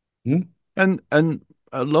 and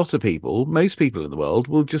a lot of people, most people in the world,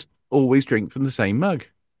 will just always drink from the same mug.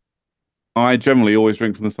 I generally always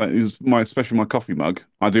drink from the same. Especially my coffee mug.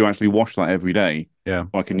 I do actually wash that every day. Yeah.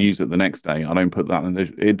 So I can use it the next day. I don't put that in the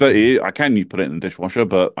dish. Mm. I can put it in the dishwasher,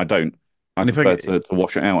 but I don't. I And if I prefer get to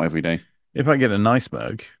wash it out every day. if I get a nice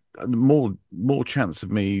mug, more chance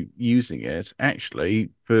of me using it actually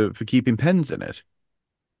for keeping pens in it.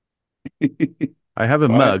 I have a Right.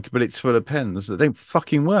 mug, but it's full of pens that don't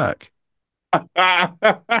fucking work.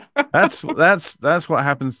 That's what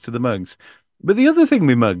happens to the mugs. But the other thing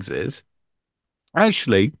with mugs is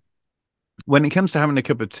actually when it comes to having a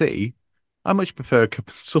cup of tea, I much prefer a cup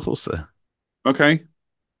and saucer. Okay.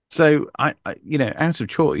 So out of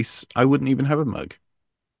choice, I wouldn't even have a mug.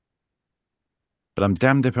 But I'm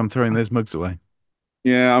damned if I'm throwing those mugs away.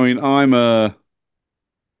 Yeah, I mean,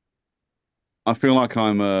 I feel like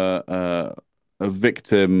I'm a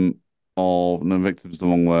victim of, no, victim's the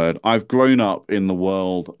wrong word. I've grown up in the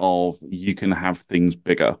world of you can have things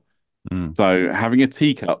bigger. Mm, So having a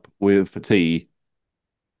teacup with for tea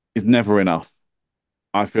is never enough.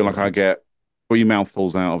 I feel like I right. get three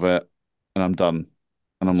mouthfuls out of it and I'm done.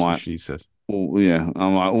 And I'm That's what like, she said. well, yeah.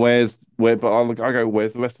 I'm like, but I go,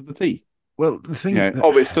 where's the rest of the tea? Well, the You thing know, that,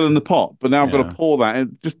 oh, it's still in the pot, but now I've got to yeah. pour that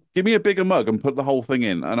and just give me a bigger mug and put the whole thing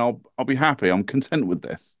in, and I'll be happy. I'm content with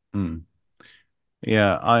this. Mm.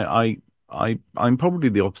 Yeah, I'm probably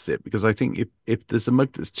the opposite because I think if there's a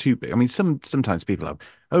mug that's too big, I mean, sometimes people have,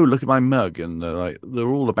 oh, look at my mug, and they're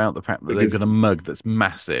all about the fact that they've Because got a mug that's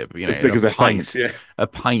massive, as big as their height, yeah. a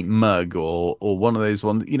pint mug, or one of those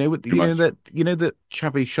ones, Too much. you know that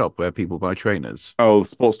chavvy shop where people buy trainers. Oh,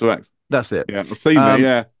 Sports Direct. That's it. Yeah, I've seen it.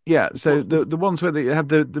 Yeah, Yeah. So Sports. the ones where they have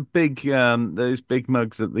the big those big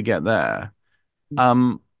mugs that they get there.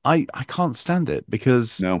 I can't stand it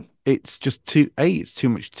because No, it's just it's too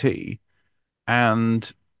much tea,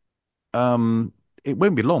 and um, it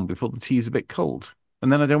won't be long before the tea is a bit cold,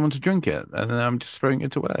 and then I don't want to drink it, and then I'm just throwing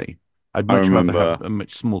it away. I'd I much rather have remember. a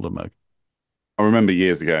much smaller mug. I remember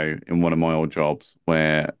years ago in one of my old jobs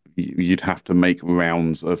where you'd have to make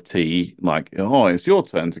rounds of tea. Like, oh, it's your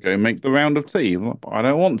turn to go make the round of tea. I'm like, "But I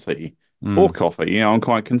don't want tea or Mm, coffee. I'm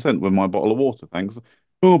quite content with my bottle of water, thanks."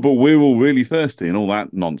 Oh, but we're all really thirsty and all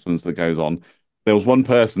that nonsense that goes on. There was one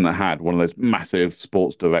person that had one of those massive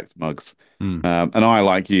Sports Direct mugs. mm, And I,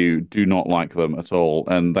 like you, do not like them at all.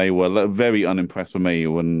 And they were very unimpressed with me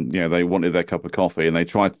when, they wanted their cup of coffee and they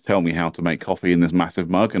tried to tell me how to make coffee in this massive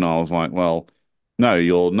mug. And I was like, well, no,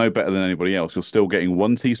 you're no better than anybody else. You're still getting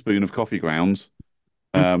 1 teaspoon of coffee grounds,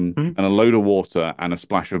 mm, mm. and a load of water and a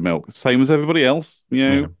splash of milk, same as everybody else.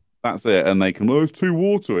 Yeah. That's it. And they can, oh, it's too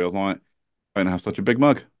watery. I was like, don't have such a big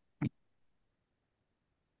mug.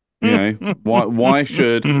 Why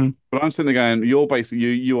should? But I'm sitting there going, you're basically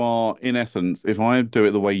you are in essence, if I do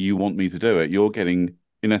it the way you want me to do it, you're getting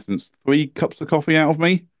in essence 3 cups of coffee out of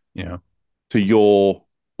me Yeah. to your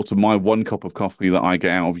or to my 1 cup of coffee that I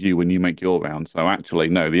get out of you when you make your round. So actually,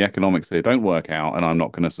 no, the economics here don't work out, and I'm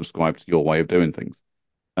not going to subscribe to your way of doing things.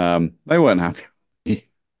 They weren't happy.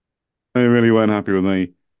 They really weren't happy with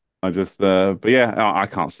me. But yeah, I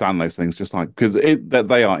can't stand those things. Just like because that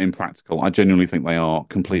they are impractical. I genuinely think they are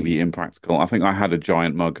Mm, completely impractical. I think I had a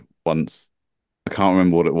giant mug once. I can't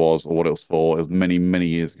remember what it was or what it was for. It was many, many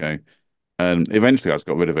years ago, and eventually I just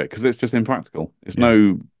got rid of it because it's just impractical. yeah.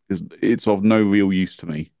 It's of no real use to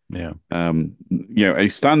me. Yeah. A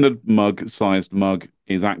standard mug sized mug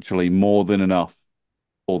is actually more than enough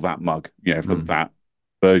for that mug. For Mm, that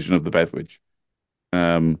version of the beverage.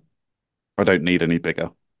 Um, I don't need any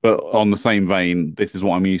bigger. But on the same vein, this is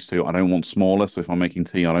what I'm used to. I don't want smaller. So if I'm making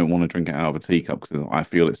tea, I don't want to drink it out of a teacup because I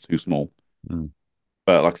feel it's too small. mm.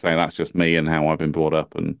 But like I say, that's just me and how I've been brought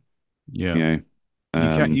up. And you Yeah. know, You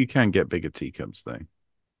um, can get bigger teacups though.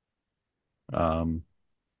 Um,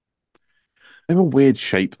 they have a weird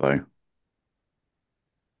shape though.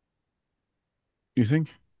 you think?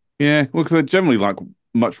 Yeah, well, because they're generally like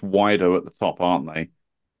much wider at the top, aren't they,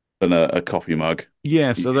 than a coffee mug?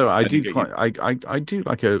 Yes, although I And you do get your quite I do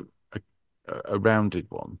like a a rounded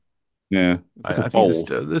one. yeah, it's like a I think bowl.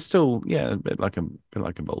 there's still yeah bit like a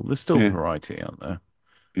bowl. There's still Yeah, variety out there.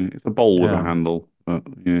 yeah, it's a bowl with a Yeah. handle, but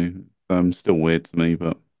still weird to me.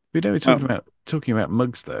 But We know we're um, talking about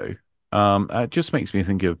mugs though. It just makes me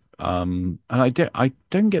think of and I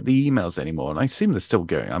don't get the emails anymore, and I assume they're still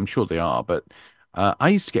going. I'm sure they are, but I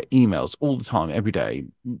used to get emails all the time, every day,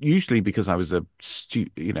 usually because I was a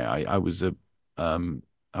um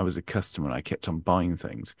I was a customer and I kept on buying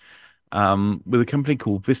things with a company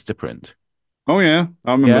called Vistaprint. oh yeah,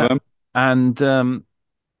 I remember Yeah, them. and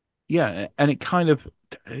yeah, and it kind of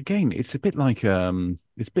again, it's a bit like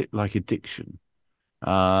addiction.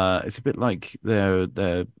 It's a bit like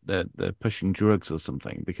they're pushing drugs or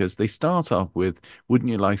something because they start off with, wouldn't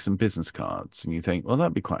you like some business cards? And you think, well,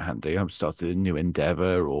 that'd be quite handy. I've started a new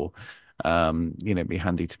endeavor, or it'd be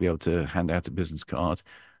handy to be able to hand out a business card.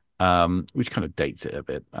 Which kind of dates it a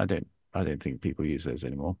bit. I don't think people use those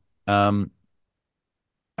anymore. Um,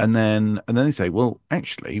 and then they say, well,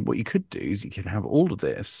 actually, what you could do is you could have all of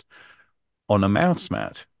this on a mouse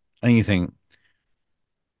mat. And you think,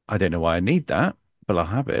 I don't know why I need that, but I'll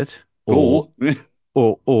have it. Cool.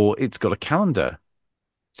 Or it's got a calendar.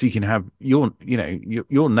 So you can have your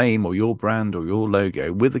name or your brand or your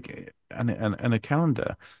logo with and a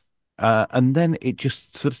calendar. And then it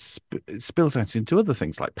just sort of spills out into other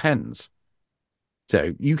things like pens.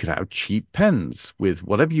 So you could have cheap pens with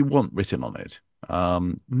whatever you want written on it,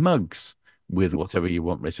 mugs with whatever you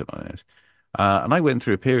want written on it. And I went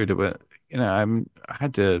through a period of it. I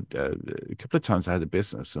had a couple of times I had a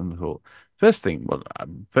business and I thought, first thing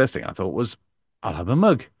I thought was, I'll have a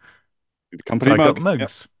mug. So Company I got mug. Yep.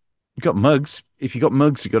 mugs. You got mugs. If you got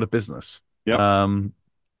mugs, you got a business. Yep. Um,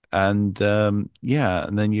 and yeah,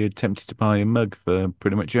 and then you're tempted to buy a mug for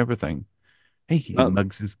pretty much everything. Hey, you can get Uh,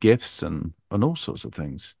 mugs as gifts and all sorts of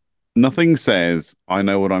things. Nothing says I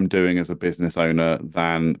know what I'm doing as a business owner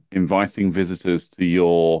than inviting visitors to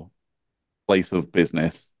your place of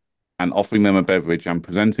business and offering them a beverage and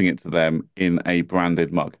presenting it to them in a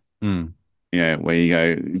branded mug. Mm, Where you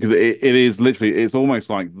go, because it is literally, it's almost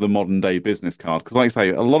like the modern day business card. Because, like I say,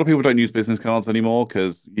 a lot of people don't use business cards anymore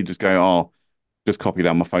because you just go, oh, just copy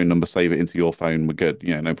down my phone number, save it into your phone. We're good.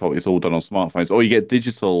 No problem. It's all done on smartphones. Or you get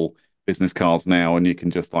digital business cards now, and you can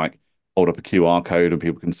just like hold up a QR code and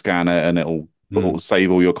people can scan it, and it'll mm.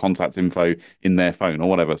 save all your contact info in their phone or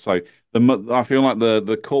whatever. So I feel like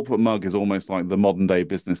the corporate mug is almost like the modern day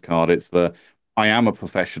business card. It's the I am a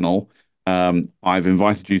professional. I've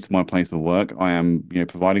invited you to my place of work. I am,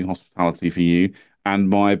 providing hospitality for you, and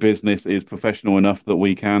my business is professional enough that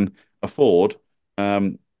we can afford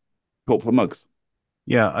um, corporate mugs.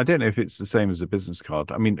 Yeah, I don't know if it's the same as a business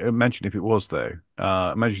card. I mean, imagine if it was though.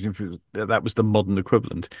 Imagine if that was the modern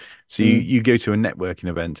equivalent. So Mm. you go to a networking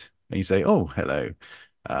event and you say, "Oh, hello,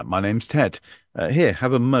 my name's Ted. Here,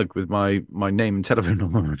 have a mug with my name and telephone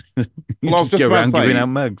number on it." You Well, I was just just go about to around giving out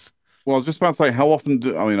say, mugs. well, I was just about to say, how often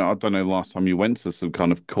I mean, I don't know the last time you went to some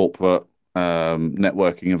kind of corporate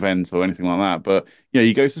networking event or anything like that, but yeah,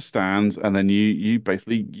 you go to stands and then you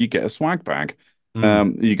basically you get a swag bag.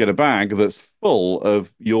 Mm, You get a bag that's full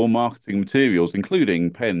of your marketing materials,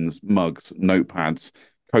 including pens, mugs, notepads,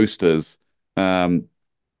 coasters, um,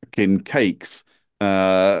 fucking cakes,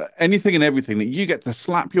 anything and everything that you get to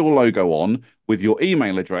slap your logo on with your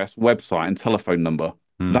email address, website, and telephone number.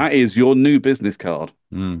 mm, That is your new business card.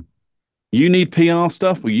 mm, You need PR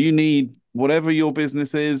stuff, or you need whatever your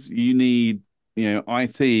business is. You need,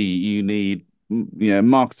 IT. You need,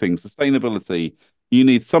 marketing, sustainability. You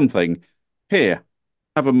need something. Here,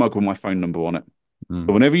 have a mug with my phone number on it. So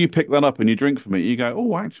mm. whenever you pick that up and you drink from it, you go,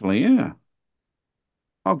 oh, actually, yeah,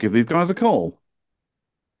 I'll give these guys a call.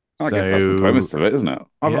 I guess that's the So premise of it, isn't it?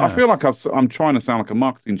 I yeah. feel like I'm trying to sound like a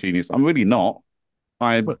marketing genius. I'm really not.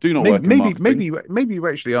 I Well, do not maybe, work in maybe, marketing. maybe, maybe you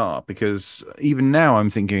actually are, because even now I'm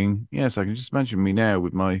thinking, yes, I can just imagine me now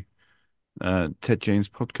with my Ted James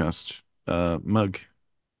podcast mug.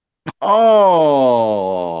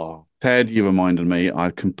 Oh, Ted, you reminded me. I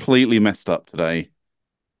completely messed up today.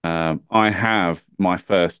 I have my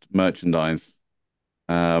first merchandise,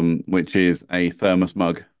 which is a thermos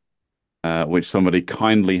mug, which somebody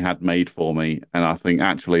kindly had made for me. And I think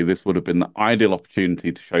actually this would have been the ideal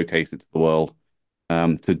opportunity to showcase it to the world,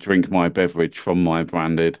 to drink my beverage from my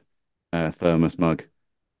branded thermos mug.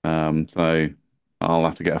 So I'll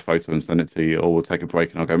have to get a photo and send it to you, or we'll take a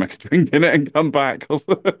break and I'll go make a drink in it and come back.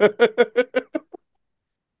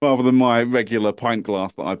 Rather than my regular pint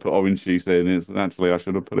glass that I put orange juice in, it's actually I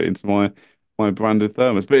should have put it into my branded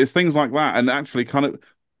thermos. But it's things like that, and actually kind of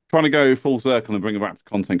trying to go full circle and bring it back to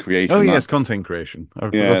content Oh creation. yes, That's content creation. I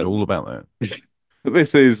forgot yeah, all about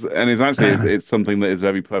this is, and it's actually that. it's something that is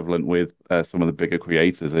very prevalent with some of the bigger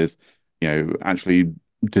creators. Is actually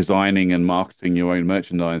designing and marketing your own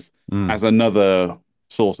merchandise Mm, as another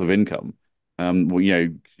source of income. Well,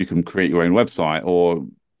 you can create your own website, or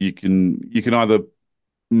you can either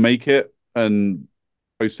make it and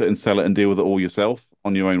post it and sell it and deal with it all yourself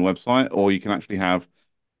on your own website, or you can actually have,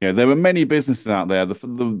 there are many businesses out there. The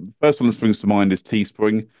first one that springs to mind is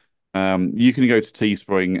Teespring. You can go to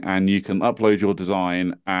Teespring and you can upload your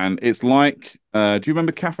design, and it's like, do you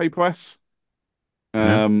remember Cafe Press?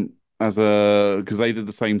 no. As because they did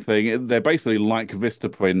the same thing. They're basically like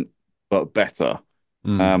Vistaprint, but better.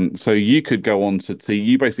 Mm, So you could go on to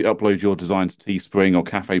you basically upload your design to Teespring or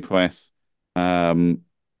Cafe Press. Um,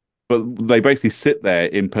 but they basically sit there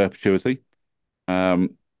in perpetuity.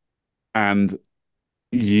 Um, and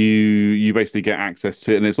you basically get access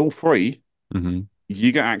to it, and it's all free. hmm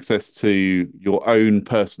You get access to your own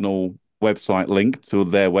personal. website link to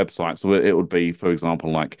their website. So it would be, for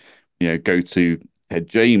example, like, go to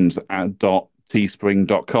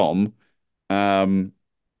headjames.teespring.com, um,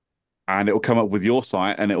 and it will come up with your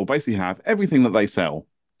site, and it will basically have everything that they sell: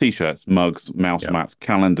 t-shirts, mugs, mouse Yeah. mats,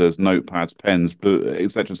 calendars, notepads, pens,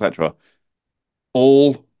 etc., etc.,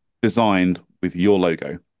 all designed with your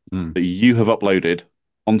logo Mm. that you have uploaded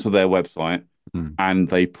onto their website, Mm. and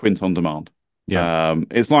they print on demand. Yeah.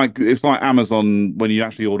 It's like Amazon when you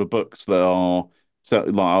actually order books that are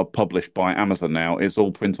are published by Amazon now. It's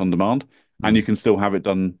all print on demand, and you Mm. can still have it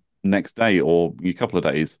done next day or a couple of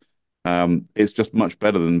days. It's just much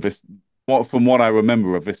better than this. From what I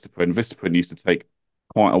remember of Vistaprint, Vistaprint used to take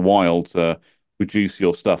quite a while to produce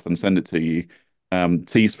your stuff and send it to you.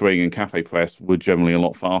 Teespring and Cafe Press were generally a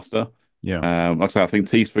lot faster. Yeah. Like I say, I think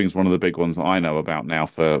Teespring is one of the big ones that I know about now,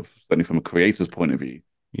 for certainly from a creator's point of view.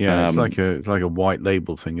 Yeah, Um, it's like a white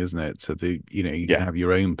label thing, isn't it? So you can yeah, have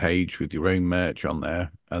your own page with your own merch on there,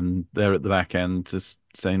 and they're at the back end just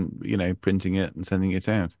saying, printing it and sending it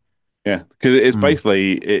out. yeah, because it's Mm.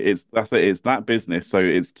 basically it's that's it. It's that business. So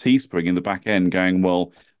it's Teespring in the back end going,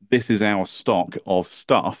 well, this is our stock of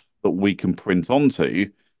stuff that we can print onto.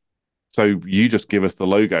 So you just give us the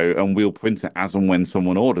logo, and we'll print it as and when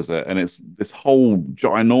someone orders it. And it's this whole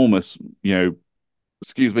ginormous,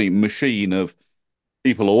 excuse me, machine of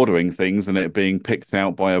people ordering things and it being picked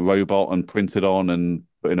out by a robot and printed on and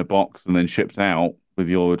put in a box and then shipped out with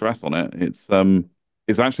your address on it.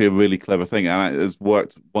 It's actually a really clever thing, and it has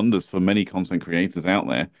worked wonders for many content creators out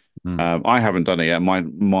there. Mm. I haven't done it yet.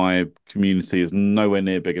 My community is nowhere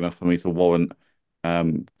near big enough for me to warrant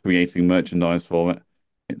creating merchandise for it.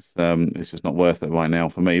 It's just not worth it right now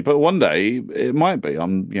for me. But one day it might be.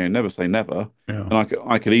 Never say never. Yeah. And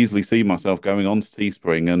I could easily see myself going on to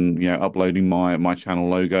Teespring and uploading my channel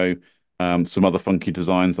logo, some other funky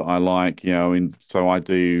designs that I like. I mean, so I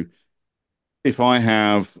do. If I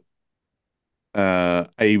have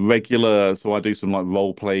a regular, so I do some like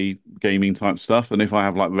role play gaming type stuff, and if I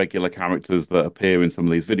have like regular characters that appear in some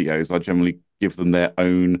of these videos, I generally give them their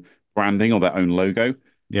own branding or their own logo.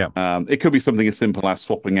 Yeah. It could be something as simple as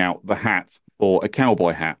swapping out the hat for a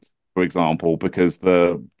cowboy hat, for example, because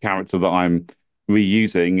the character that I'm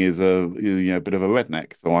reusing is a bit of a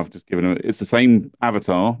redneck. So I've just given it's the same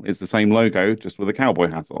avatar, it's the same logo, just with a cowboy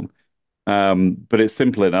hat on. But it's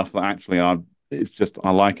simple enough that actually I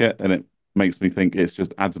like it, and it makes me think it's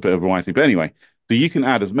just adds a bit of variety. But anyway, so you can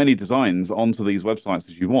add as many designs onto these websites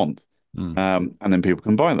as you want, Mm. and then people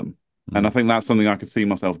can buy them. And I Mm. think that's something I could see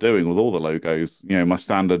myself doing with all the logos. My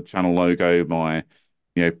standard channel logo,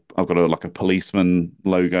 I've got like a policeman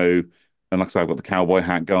logo, and like I say, I've got the cowboy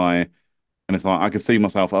hat guy. And it's like I could see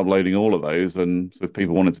myself uploading all of those, and so if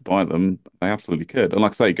people wanted to buy them, they absolutely could. And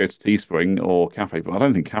like I say, go to Teespring or Cafe, but I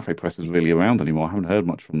don't think Cafe Press is really around anymore. I haven't heard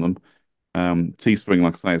much from them. Teespring,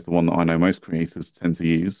 like I say, is the one that I know most creators tend to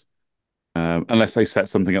use, unless they set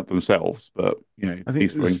something up themselves. But I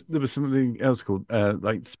think Teespring. there was something else called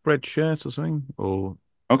like Spreadshirt or something, or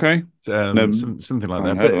Okay, no, something like I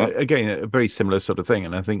haven't that. heard But of that. again, a very similar sort of thing.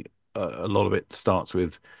 And I think a lot of it starts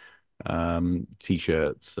with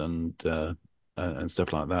t-shirts and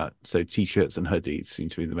stuff like that. So t-shirts and hoodies seem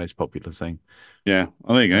to be the most popular thing. Yeah,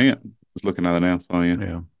 oh, there you go. Uh, Yeah, just looking at it now. So yeah,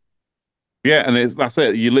 yeah. yeah, and that's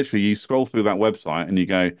it. You scroll through that website and you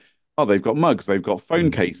go, oh, they've got mugs, they've got phone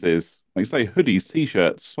Mm. cases, like you say, hoodies,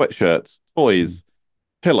 t-shirts, sweatshirts, Mm. toys,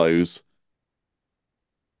 pillows.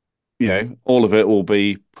 All of it will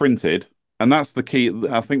be printed, and that's the key.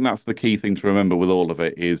 I think that's the key thing to remember with all of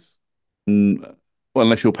it is, well,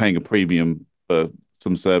 unless you're paying a premium for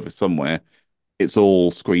some service somewhere, it's all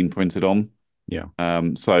screen printed on. Yeah.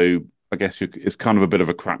 So I guess it's kind of a bit of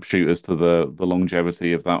a crapshoot as to the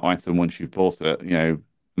longevity of that item once you've bought it, and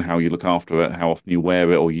how you look after it, how often you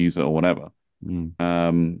wear it or use it or whatever.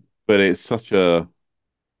 Mm. But it's such an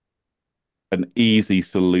easy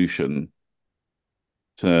solution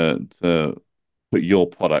to put your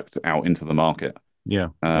product out into the market, Yeah.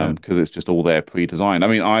 Yeah. because it's just all there pre-designed. I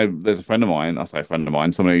mean, there's a friend of mine, I say a friend of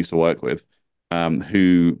mine, someone I used to work with,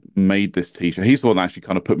 who made this t-shirt. He's the one that actually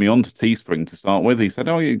kind of put me on to Teespring to start with. He said,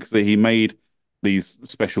 "Oh, yeah," because he made these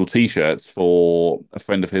special t-shirts for a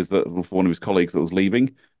friend of his for one of his colleagues that was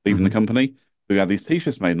leaving the Hmm. company. So he had these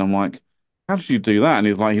t-shirts made, and I'm like, "How did you do that?" And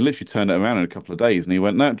he was like, he literally turned it around in a couple of days, and he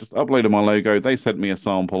went, "No, just uploaded my logo. They sent me a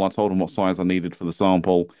sample. I told them what size I needed for the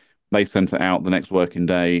sample. They sent it out the next working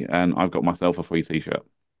day, and I've got myself a free t-shirt."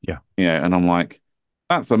 Yeah. And I'm like,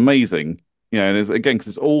 "That's amazing." And it's again because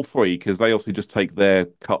it's all free because they obviously just take their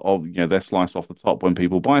cut of their slice off the top when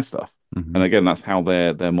people buy stuff. Hmm. And again, that's how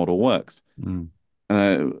their model works. Mm.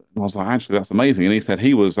 I was like, actually, that's amazing. And he said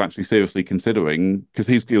he was actually seriously considering, because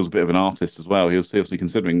he was a bit of an artist as well. He was seriously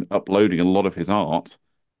considering uploading a lot of his art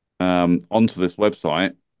onto this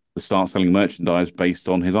website to start selling merchandise based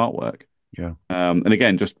on his artwork. Yeah. And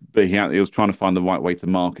again, just but he was trying to find the right way to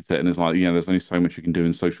market it, and it's like, there's only so much you can do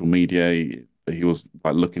in social media. He was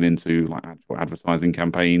like looking into like actual advertising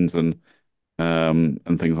campaigns and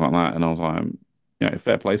things like that. And I was like,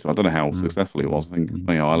 fair play. So I don't know how Mm, successful it mm, was. I think mm,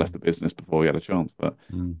 I left mm, the business before we had a chance,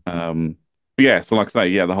 mm, um, but yeah. So like I say,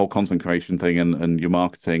 yeah, the whole content creation thing and your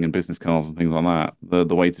marketing and business cards and things like that.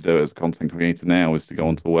 The way to do it as a content creator now is to go mm,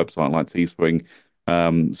 onto a website like Teespring,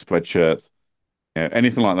 Spreadshirt,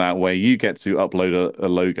 anything like that, where you get to upload a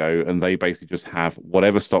logo and they basically just have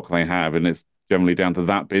whatever stock they have, and it's generally down to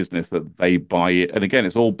that business that they buy it. And again,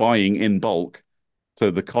 it's all buying in bulk,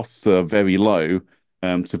 so the costs are very low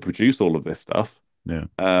to produce all of this stuff. yeah.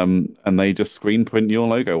 And they just screen print your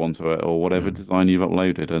logo onto it or whatever Yeah. design you've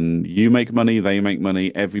uploaded, and you make money, they make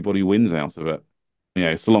money, everybody wins out of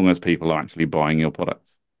it. So long as people are actually buying your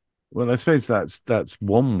products. Well, I suppose that's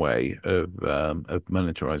one way of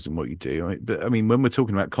monetizing what you do. But I mean, when we're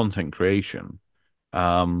talking about content creation,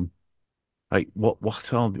 um, like what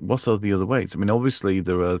are the other ways? I mean, obviously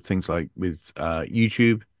there are things like with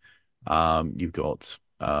YouTube, you've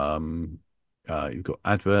you've got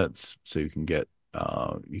adverts, so you can get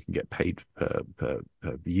paid per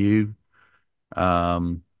view.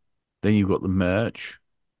 Um, then you've got the merch.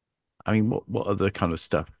 I mean, what other kind of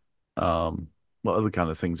stuff? What other kind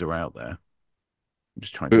of things are out there? I'm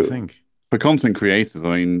just trying to But think. for content creators,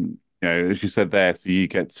 I mean, as you said there, so you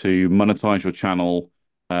get to monetize your channel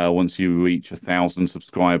once you reach 1,000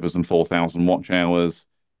 subscribers and 4,000 watch hours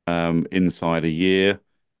inside a year.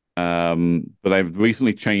 But they've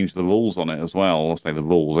recently changed the rules on it as well. I'll say the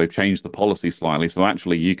rules. They've changed the policy slightly. So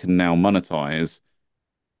actually, you can now monetize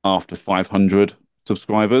after 500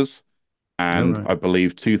 subscribers Oh, and right. I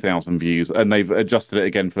believe 2,000 views. And they've adjusted it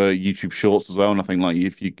again for YouTube Shorts as well. And I think like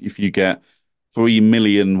if you get 3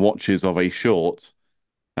 million watches of a short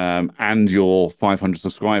and your 500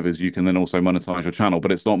 subscribers, you can then also monetize your channel.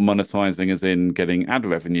 But it's not monetizing as in getting ad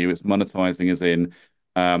revenue. It's monetizing as in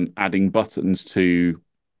adding buttons to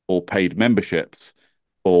or paid memberships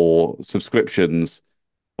or subscriptions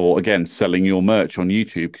or again selling your merch on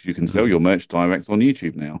YouTube because you can sell Mm, your merch direct on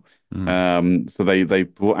YouTube now. mm, So they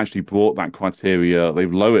actually brought that criteria.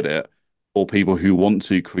 They've lowered it for people who want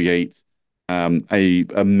to create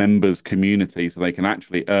a members community, so they can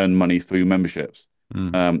actually earn money through memberships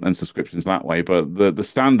mm, and subscriptions that way. But the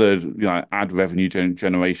standard ad revenue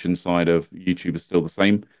generation side of YouTube is still the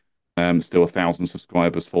same. Still 1,000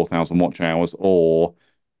 subscribers, 4,000 watch hours, or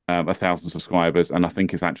 1,000 subscribers, and I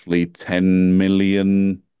think it's actually 10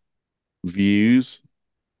 million views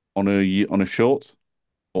on a short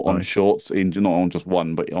or on right. shorts in not on just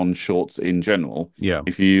one, but on shorts in general. Yeah.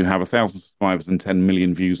 If you have 1,000 subscribers and 10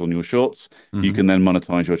 million views on your shorts, you Hmm. can then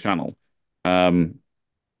monetize your channel. Um,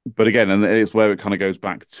 but again, and it's where it kind of goes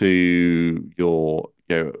back to your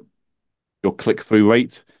click through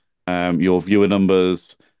rate, your viewer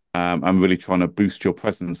numbers, and really trying to boost your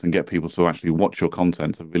presence and get people to actually watch your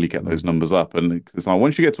content to really get those Mm, numbers up. And it's like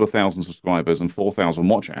once you get to 1,000 subscribers and 4,000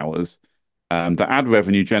 watch hours, the ad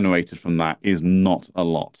revenue generated from that is not a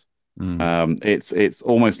lot. mm, It's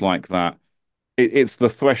almost like that. It's the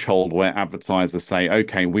threshold where advertisers say,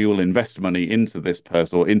 okay, we will invest money into this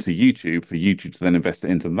person or into YouTube for YouTube to then invest it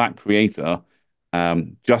into that creator,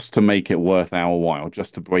 just to make it worth our while,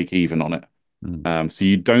 just to break even on it. mm, So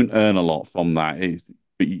you don't earn a lot from that.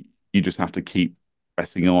 But you just have to keep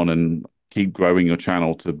pressing on and keep growing your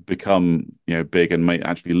channel to become, big and make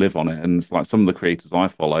actually live on it. And it's like some of the creators I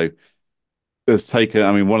follow has taken,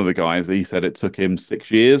 I mean, one of the guys, he said it took him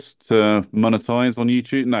 6 years to monetize on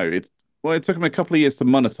YouTube. No, it took him a couple of years to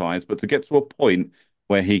monetize, but to get to a point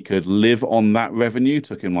where he could live on that revenue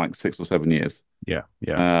took him like 6 or 7 years. yeah.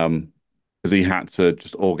 Yeah. Um, because he had to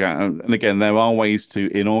just and again, there are ways to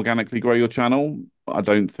inorganically grow your channel. I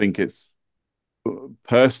don't think it's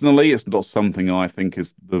personally, it's not something I think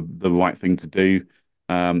is the right thing to do.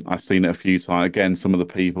 I've seen it a few times. Again, some of the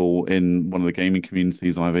people in one of the gaming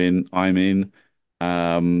communities I'm in,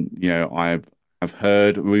 I've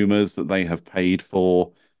heard rumors that they have paid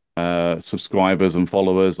for subscribers and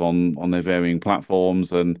followers on their varying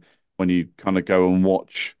platforms, and when you kind of go and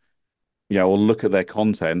watch, or look at their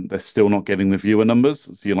content, they're still not getting the viewer numbers.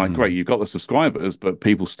 So you're like, great, Mm, you've got the subscribers, but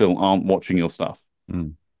people still aren't watching your stuff.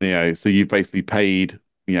 mm, So you've basically paid,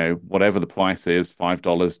 whatever the price is,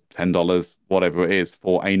 $5, $10, whatever it is,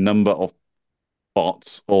 for a number of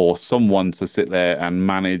bots or someone to sit there and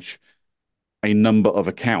manage a number of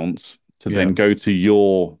accounts to Yeah. then go to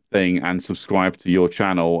your thing and subscribe to your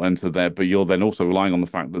channel and to their, but you're then also relying on the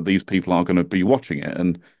fact that these people are going to be watching it.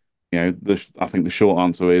 And, I think the short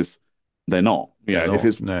answer is they're not. They're If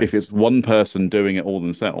not. No. it's one person doing it all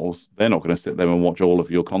themselves, they're not going to sit there and watch all of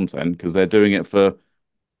your content because they're doing it for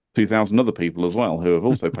 2,000 other people as well who have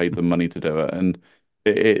also paid them money to do it. And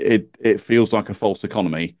it feels like a false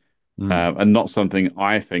economy, Mm. and not something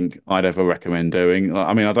I think I'd ever recommend doing.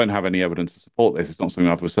 I mean, I don't have any evidence to support this. It's not something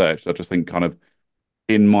I've researched. I just think kind of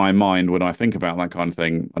in my mind, when I think about that kind of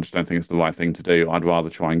thing, I just don't think it's the right thing to do. I'd rather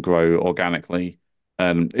try and grow organically.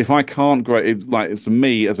 And if I can't grow, it's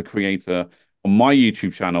me as a creator on my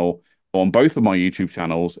YouTube channel, or on both of my YouTube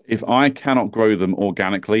channels, if I cannot grow them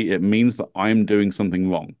organically, it means that I'm doing something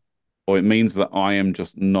wrong, or it means that I am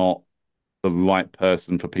just not the right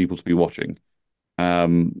person for people to be watching.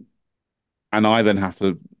 Um, and I then have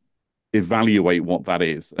to evaluate what that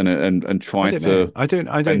is and I try don't know. to I don't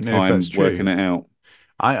spend know if that's time true. working it out.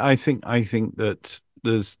 I think that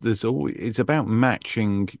there's always it's about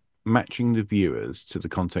matching the viewers to the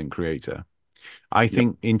content creator. I Yep.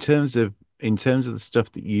 think in terms of the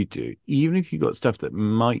stuff that you do, even if you've got stuff that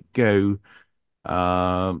might go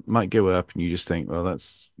up and you just think, well,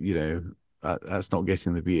 that's that's not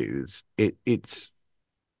getting the views.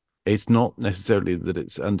 It's not necessarily that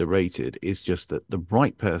it's underrated. It's just that the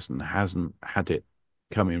right person hasn't had it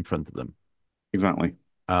come in front of them. Exactly.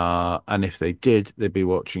 And if they did, they'd be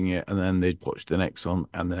watching it and then they'd watch the next one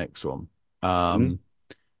and the next one. Mhm. Um,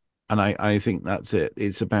 and I think that's it.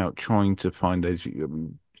 It's about trying to find those.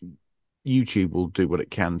 YouTube will do what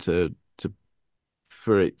it can to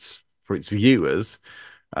for its viewers,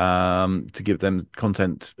 to give them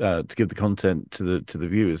content, to give the content to the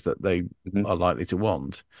viewers that they Mhm. are likely to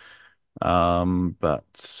want.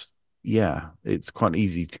 But yeah, it's quite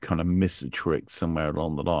easy to kind of miss a trick somewhere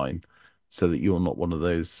along the line, so that you're not one of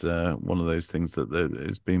those things that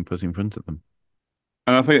is being put in front of them.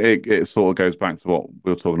 And I think it sort of goes back to what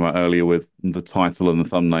we were talking about earlier with the title and the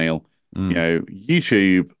thumbnail. Mm,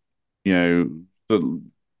 YouTube, the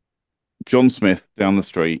John Smith down the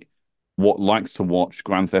street, what likes to watch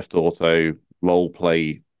Grand Theft Auto role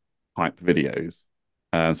play type videos.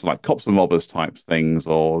 So like cops and robbers type things,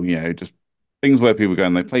 or just things where people go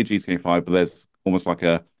and they play GTA 5, but there's almost like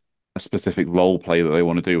a specific role play that they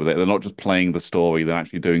want to do with it. They're not just playing the story, they're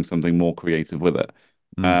actually doing something more creative with it,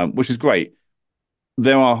 mm, which is great.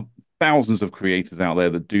 There are thousands of creators out there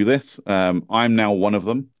that do this. I'm now one of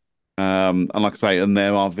them. And like I say, and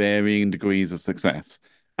there are varying degrees of success.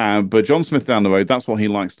 But John Smith down the road, that's what he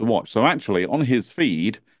likes to watch. So actually, on his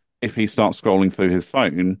feed, if he starts scrolling through his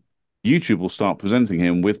phone, YouTube will start presenting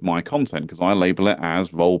him with my content because I label it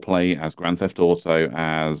as role play, as Grand Theft Auto,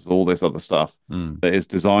 as all this other stuff mm, that is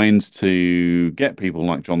designed to get people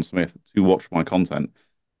like John Smith to watch my content.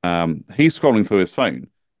 He's scrolling through his phone.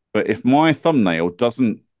 But if my thumbnail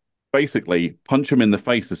doesn't basically punch him in the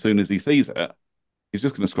face as soon as he sees it, he's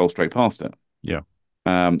just going to scroll straight past it. yeah.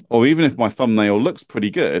 Or even if my thumbnail looks pretty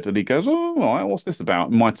good and he goes, "Oh, all right, what's this about?"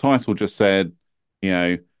 And my title just said, you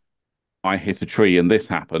know, I hit a tree and this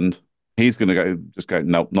happened. He's going to just go,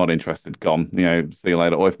 nope, not interested, gone. See you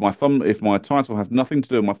later. Or if my title has nothing to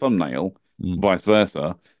do with my thumbnail, Mm, vice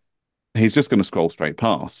versa, he's just going to scroll straight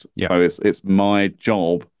past. yeah. So it's my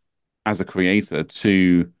job as a creator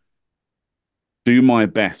to do my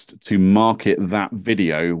best to market that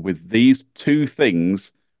video with these two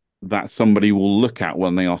things that somebody will look at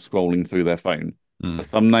when they are scrolling through their phone, the Mm,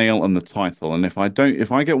 thumbnail and the title. And if I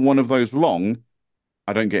get one of those wrong,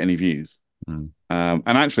 I don't get any views. mm,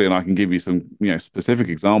 And I can give you some, specific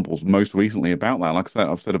examples. Most recently about that, like I said,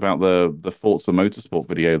 I've said about the Forza Motorsport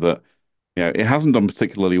video that, it hasn't done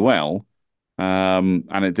particularly well,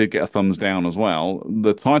 and it did get a thumbs down as well.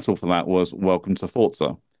 The title for that was "Welcome to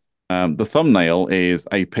Forza." The thumbnail is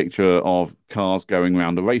a picture of cars going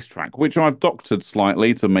around a racetrack, which I've doctored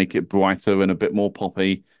slightly to make it brighter and a bit more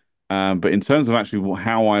poppy. But in terms of actually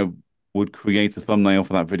how I would create a thumbnail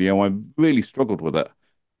for that video, I really struggled with it.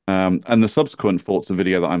 And the subsequent Forza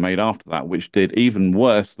video that I made after that, which did even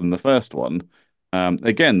worse than the first one,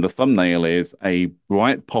 again, the thumbnail is a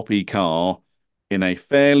bright poppy car in a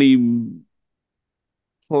fairly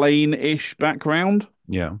plain-ish background.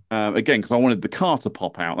 yeah. Again, because I wanted the car to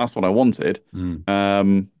pop out. That's what I wanted. Mm,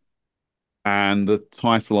 Um, and the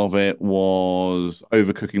title of it was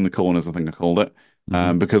Overcooking the Corners, I think I called it.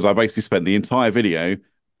 hmm Because I basically spent the entire video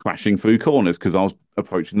crashing through corners because I was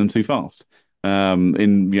approaching them too fast,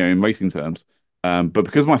 in racing terms. But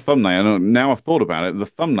because my thumbnail, now I've thought about it, the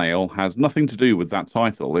thumbnail has nothing to do with that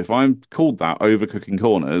title. If I'm called that Overcooking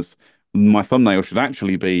Corners, my thumbnail should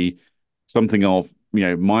actually be something of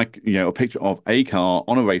a picture of a car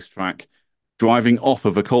on a racetrack driving off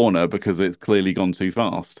of a corner because it's clearly gone too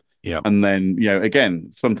fast. Yeah. And then,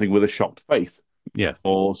 again, something with a shocked face Yes.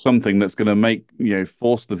 or something that's going to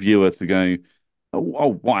force the viewer to go,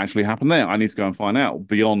 oh, what actually happened there? I need to go and find out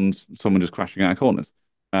beyond someone just crashing out of corners.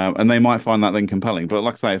 And they might find that then compelling. But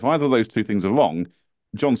like I say, if either of those two things are wrong,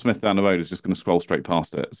 John Smith down the road is just going to scroll straight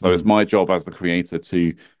past it. So it's Mm, my job as the creator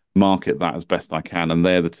to market that as best I can. And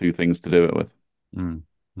they're the two things to do it with. mm,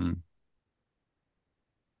 mm.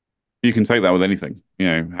 You can take that with anything,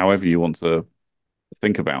 however you want to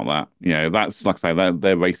think about that. That's like I say,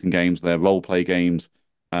 they're racing games, they're role play games.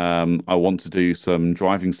 I want to do some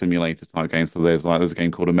driving simulator type games. So there's a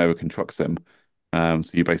game called American Truck Sim. So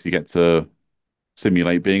you basically get to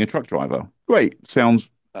simulate being a truck driver. Great. Sounds,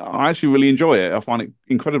 I actually really enjoy it. I find it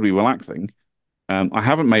incredibly relaxing. I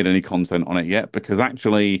haven't made any content on it yet because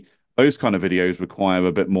actually those kind of videos require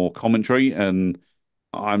a bit more commentary, and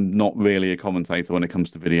I'm not really a commentator when it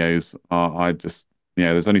comes to videos. I just,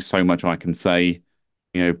 there's only so much I can say,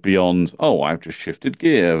 beyond, oh, I've just shifted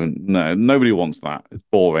gear. And no, nobody wants that. It's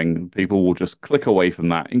boring. People will just click away from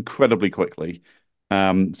that incredibly quickly.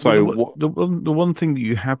 Well, So what, the one thing that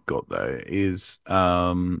you have got though is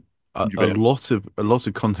a Gingerbeard, lot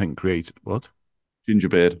of content creators. What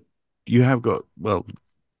Gingerbeard. you have got? Well,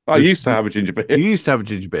 I the, used to the, have a you gingerbeard used to have a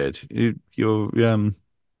ginger beard. You're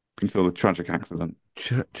until the tragic accident.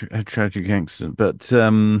 a tragic accident, but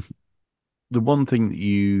the one thing that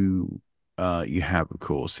you have, of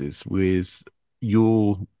course, is with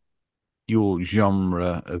your your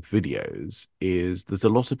genre of videos is there's a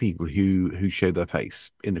lot of people who show their face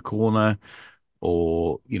in the corner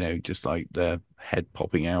or just like their head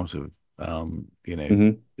popping out of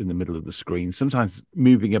Hmm. in the middle of the screen, sometimes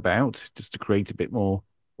moving about just to create a bit more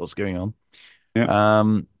what's going on. Yeah.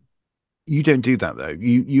 um you don't do that though.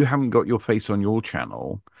 You haven't got your face on your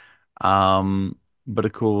channel. But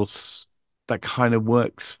of course, that kind of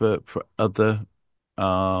works for other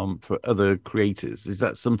creators. Is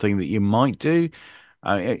that something that you might do?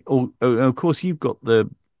 Of course, you've got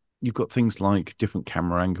things like different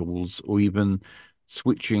camera angles, or even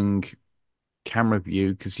switching camera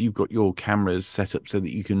view because you've got your cameras set up so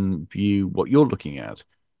that you can view what you're looking at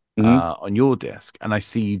Hmm. on your desk. And I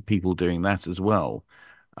see people doing that as well,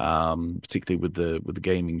 particularly with the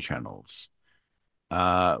gaming channels.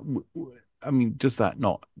 I mean, does that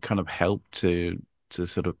not kind of help to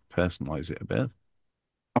sort of personalize it a bit?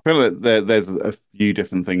 I feel that there's a few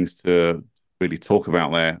different things to really talk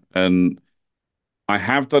about there. And I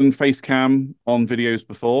have done face cam on videos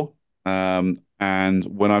before. And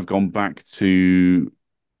when I've gone back to,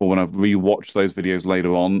 or when I've rewatched those videos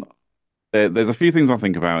later on, there's a few things I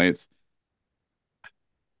think about. It's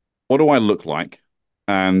what do I look like?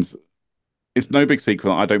 And it's no big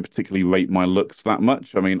secret I don't particularly rate my looks that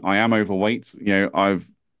much. I mean, I am overweight. I've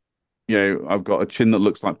got a chin that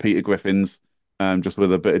looks like Peter Griffin's, just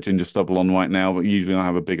with a bit of ginger stubble on right now. But usually I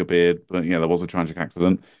have a bigger beard. But yeah, there was a tragic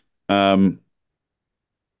accident. Um,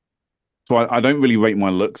 so I don't really rate my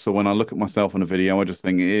looks. So when I look at myself in a video, I just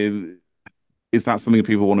think, is that something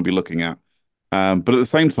people want to be looking at? But at the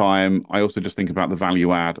same time, I also just think about the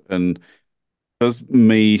value add. And does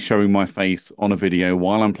me showing my face on a video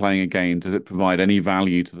while I'm playing a game, does it provide any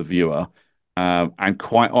value to the viewer? And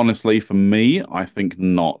quite honestly, for me, I think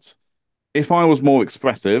not. If I was more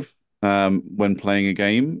expressive when playing a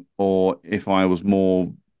game, or if I was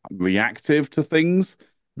more reactive to things,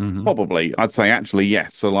 Hmm. probably I'd say actually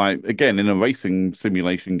yes. So like again, in a racing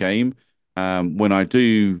simulation game, when I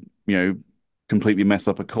do, completely mess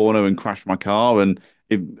up a corner and crash my car and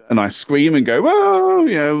I scream and go, oh,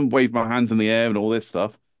 and wave my hands in the air and all this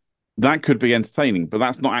stuff, that could be entertaining, but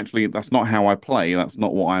that's not how I play. That's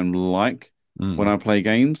not what I'm like when Mm. I play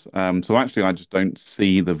games. So actually, I just don't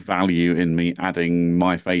see the value in me adding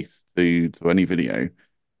my face to any video.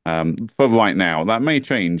 For right now, that may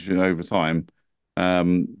change over time. I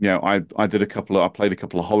played a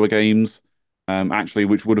couple of horror games, actually,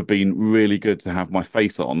 which would have been really good to have my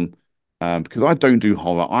face on, because I don't do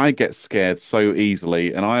horror. I get scared so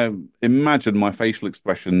easily, and I imagine my facial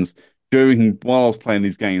expressions during while I was playing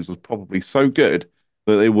these games was probably so good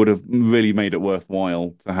that it would have really made it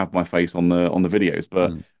worthwhile to have my face on the videos.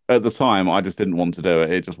 But Mm. at the time, I just didn't want to do it.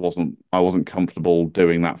 It just wasn't. I wasn't comfortable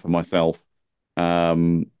doing that for myself.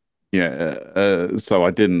 Um, so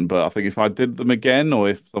I didn't. But I think if I did them again, or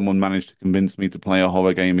if someone managed to convince me to play a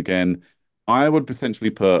horror game again, I would potentially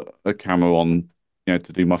put a camera on, to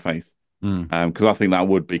do my face, Mm. because I think that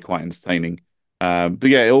would be quite entertaining. But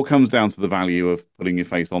yeah, it all comes down to the value of putting your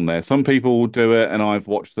face on there. Some people will do it, and I've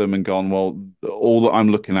watched them and gone, well, all that I'm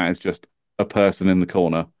looking at is just a person in the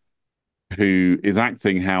corner. who is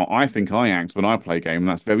acting how I think I act when I play a game, and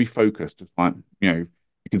that's very focused. Just like, you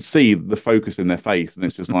can see the focus in their face, and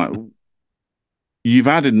it's just like you've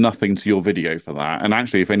added nothing to your video for that. And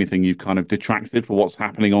actually, if anything, you've kind of detracted for what's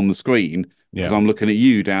happening on the screen because Yeah. I'm looking at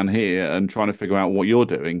you down here and trying to figure out what you're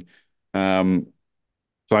doing. Um,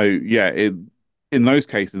 so yeah, in those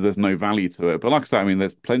cases, there's no value to it. But like I said, I mean,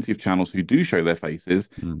 there's plenty of channels who do show their faces,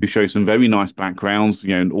 Mm. who show some very nice backgrounds,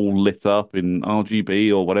 all lit up in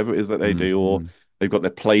RGB or whatever it is that they Mm. do, or Mm. they've got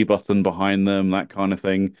their play button behind them, that kind of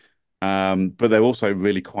thing. But they're also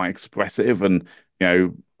really quite expressive, and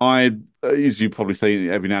I, as you probably say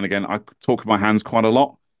every now and again, I talk with my hands quite a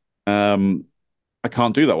lot. Um, I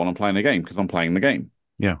can't do that when I'm playing a game because I'm playing the game.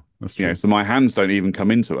 Yeah, that's true. So my hands don't even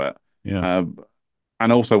come into it. Yeah. Uh,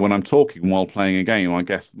 and also, when I'm talking while playing a game, I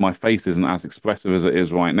guess my face isn't as expressive as it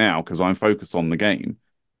is right now because I'm focused on the game.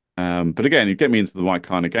 But again, you get me into the right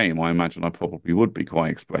kind of game, I imagine I probably would be quite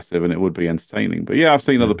expressive and it would be entertaining. But yeah, I've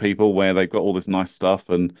seen Yeah. other people where they've got all this nice stuff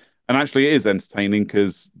and actually it is entertaining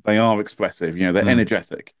because they are expressive. They're Mm.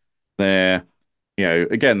 energetic. They're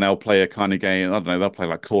again, they'll play a kind of game. I don't know, they'll play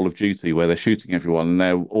like Call of Duty where they're shooting everyone and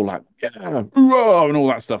they're all like, yeah, hoorah, and all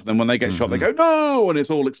that stuff. Then when they get shot, they Hmm. go, no, and it's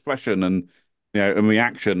all expression and and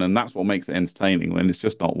reaction, and that's what makes it entertaining when it's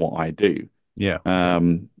just not what I do. Yeah. Yeah.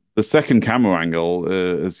 Um, the second camera angle,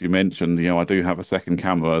 as you mentioned, I do have a second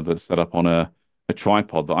camera that's set up on a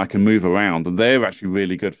tripod that I can move around, and they're actually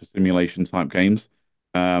really good for simulation type games.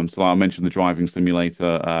 So like I mentioned the driving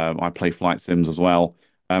simulator. I play flight sims as well.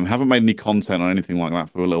 Haven't made any content or anything like that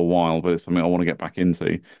for a little while, but it's something I want to get back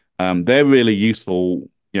into. They're really useful,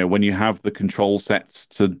 when you have the control sets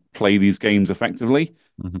to play these games effectively.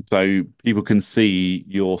 Hmm. So people can see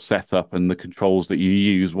your setup and the controls that you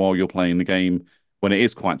use while you're playing the game when it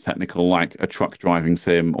is quite technical, like a truck driving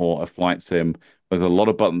sim or a flight sim. There's a lot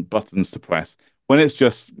of buttons to press. When it's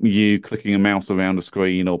just you clicking a mouse around a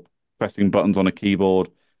screen or pressing buttons on a keyboard,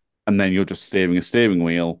 and then you're just steering a steering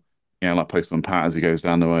wheel, like Postman Pat as he goes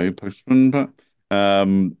down the road, Postman Pat.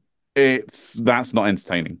 Um, that's not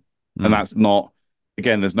entertaining, and Mm. that's not.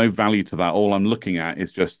 Again, there's no value to that. All I'm looking at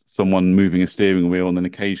is just someone moving a steering wheel and then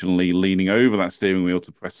occasionally leaning over that steering wheel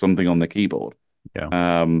to press something on the keyboard.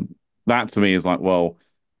 Yeah. That to me is like, well,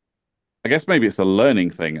 I guess maybe it's a learning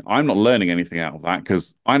thing. I'm not learning anything out of that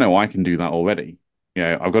because I know I can do that already.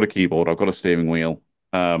 I've got a keyboard, I've got a steering wheel,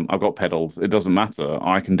 I've got pedals. It doesn't matter.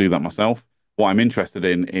 I can do that myself. What I'm interested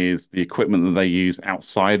in is the equipment that they use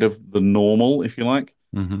outside of the normal, if you like.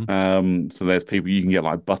 Hmm. So there's people you can get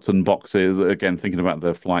like button boxes. Again, thinking about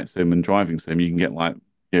the flight sim and driving sim, you can get like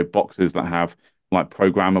boxes that have like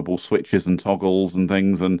programmable switches and toggles and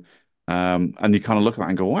things, and you kind of look at that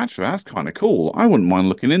and go, well, actually, that's kind of cool. I wouldn't mind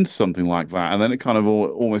looking into something like that. And then it kind of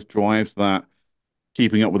almost drives that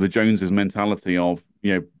keeping up with the Joneses mentality of,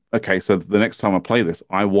 okay, so the next time I play this,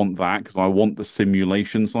 I want that because I want the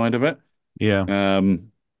simulation side of it. Yeah.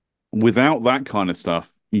 Um, Without that kind of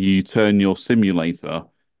stuff, you turn your simulator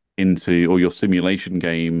into, or your simulation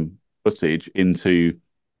game footage into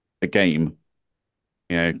a game.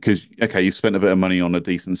 Because, okay, you spent a bit of money on a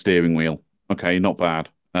decent steering wheel. Okay, not bad.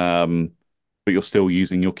 But you're still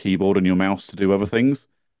using your keyboard and your mouse to do other things.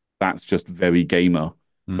 That's just very gamer.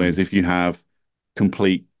 Mm. Whereas if you have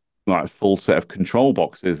complete, like, full set of control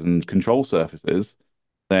boxes and control surfaces,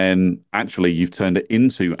 then actually you've turned it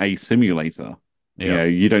into a simulator. Yeah.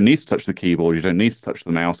 You don't need to touch the keyboard, you don't need to touch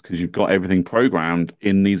the mouse because you've got everything programmed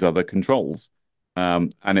in these other controls.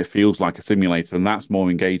 And it feels like a simulator, and that's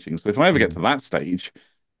more engaging. So if I ever get Mm. to that stage,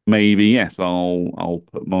 maybe yes, I'll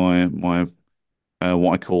put my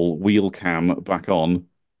what I call wheel cam back on,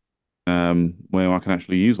 where I can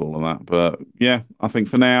actually use all of that. But yeah, I think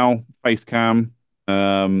for now, face cam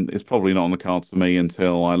is probably not on the cards for me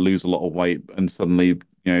until I lose a lot of weight and suddenly,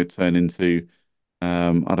 turn into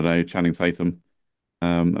I don't know, Channing Tatum,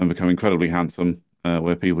 and become incredibly handsome,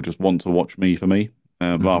 where people just want to watch me for me,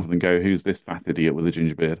 Hmm. rather than go, who's this fat idiot with a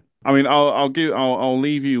ginger beard? I mean, I'll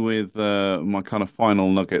leave you with my kind of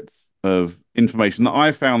final nuggets of information that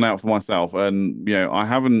I found out for myself, and I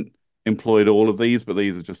haven't employed all of these, but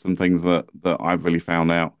these are just some things that I've really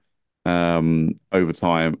found out over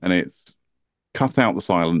time, and it's cut out the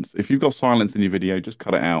silence. If you've got silence in your video, just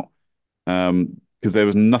cut it out. Because there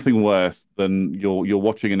was nothing worse than you're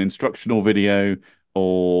watching an instructional video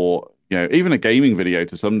or even a gaming video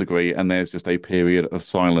to some degree, and there's just a period of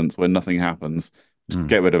silence where nothing happens. Just Mm.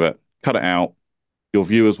 get rid of it, cut it out. Your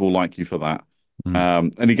viewers will like you for that.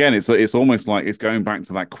 Mm. And again, it's almost like it's going back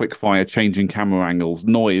to that quick fire, changing camera angles,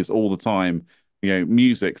 noise all the time,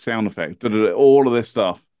 music, sound effects, all of this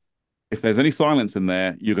stuff. If there's any silence in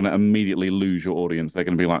there, you're going to immediately lose your audience. They're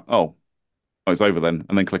going to be like, oh. Oh, it's over then,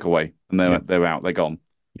 and then click away, and Yeah. they're out, they're gone.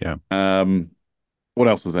 Yeah. Um, what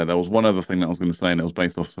else was there? There was one other thing that I was going to say, and it was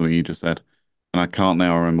based off something you just said, and I can't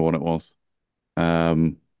now remember what it was.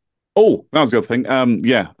 Um, oh, that was the other thing.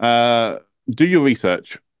 Yeah, do your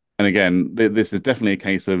research. And again, this is definitely a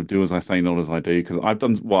case of do as I say, not as I do, because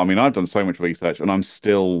I mean, I've done so much research and I'm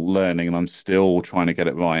still learning and I'm still trying to get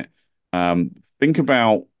it right. Think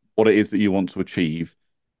about what it is that you want to achieve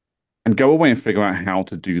and go away and figure out how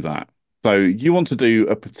to do that. So you want to do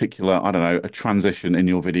a particular, I don't know, a transition in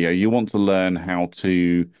your video. You want to learn how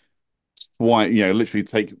to swipe, literally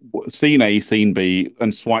take scene A, scene B,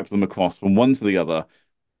 and swipe them across from one to the other.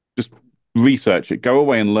 Just research it, go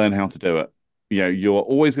away and learn how to do it. You're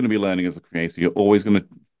always going to be learning as a creator. You're always going to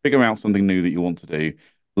figure out something new that you want to do.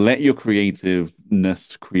 Let your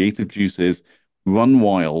creativeness, creative juices run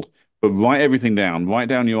wild, but write everything down. Write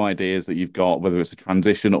down your ideas that you've got, whether it's a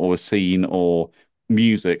transition or a scene or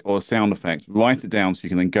music or a sound effect. Write it down so you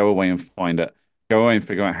can then go away and find it. Go away and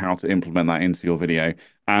figure out how to implement that into your video.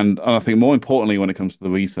 And I think more importantly, when it comes to the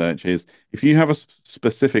research, is if you have a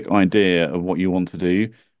specific idea of what you want to do,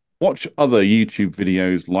 watch other YouTube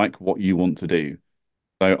videos like what you want to do.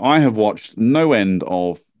 So I have watched no end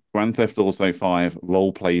of Grand Theft Auto 5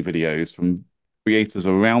 role play videos from creators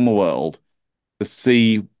around the world to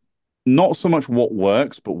see not so much what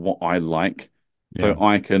works, but what I like. Yeah. So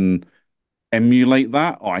I can emulate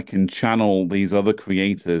that. I can channel these other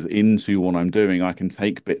creators into what I'm doing. I can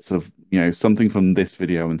take bits of, something from this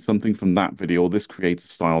video and something from that video, or this creator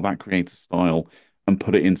style, that creator style, and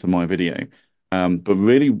put it into my video. But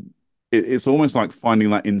really, it's almost like finding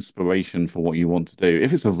that inspiration for what you want to do.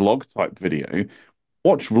 If it's a vlog type video,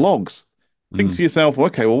 watch vlogs. Think Mm. to yourself,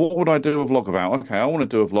 okay, well, what would I do a vlog about? Okay, I want to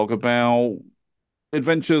do a vlog about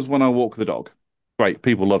adventures when I walk the dog. Great,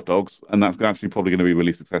 people love dogs, and that's actually probably going to be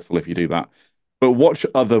really successful if you do that. But watch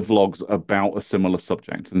other vlogs about a similar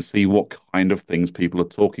subject and see what kind of things people are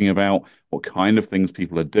talking about, what kind of things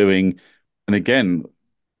people are doing. And again,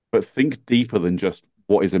 but think deeper than just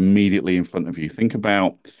what is immediately in front of you. Think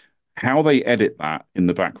about how they edit that in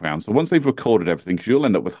the background. So once they've recorded everything, because you'll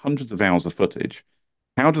end up with hundreds of hours of footage,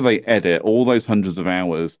 how do they edit all those hundreds of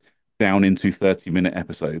hours down into 30-minute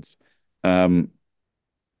episodes? Um,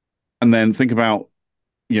 and then think about,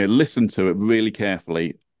 listen to it really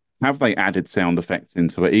carefully. Have they added sound effects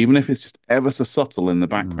into it, even if it's just ever so subtle in the Mm.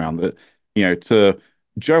 background that, to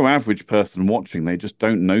Joe average person watching, they just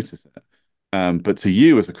don't notice it. But to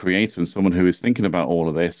you as a creator and someone who is thinking about all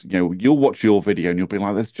of this, you'll watch your video and you'll be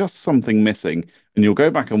like, there's just something missing. And you'll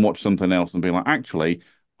go back and watch something else and be like, actually,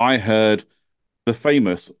 I heard the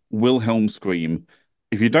famous Wilhelm scream.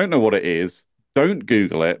 If you don't know what it is, don't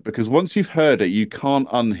Google it because once you've heard it, you can't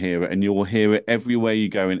unhear it and you will hear it everywhere you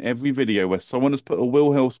go. In every video where someone has put a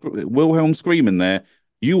Wilhelm scream in there,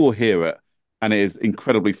 you will hear it. And it is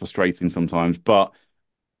incredibly frustrating sometimes. But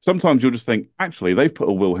sometimes you'll just think, actually, they've put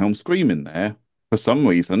a Wilhelm scream in there for some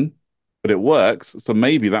reason, but it works. So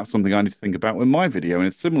maybe that's something I need to think about with my video. In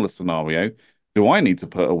a similar scenario, do I need to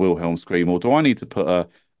put a Wilhelm scream or do I need to put a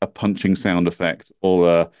punching sound effect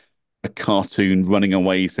or a cartoon running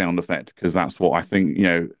away sound effect? Because that's what I think,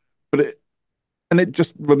 but it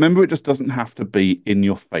just remember, it just doesn't have to be in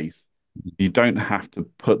your face. You don't have to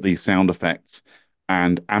put these sound effects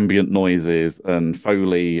and ambient noises and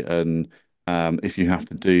Foley and if you have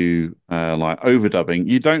to do like overdubbing,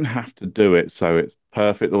 you don't have to do it so it's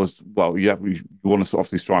perfect or well, you want to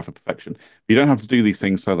obviously strive for perfection. You don't have to do these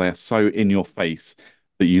things so they're so in your face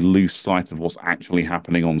that you lose sight of what's actually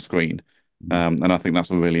happening on screen. Mm. And I think that's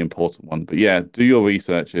a really important one. But yeah, do your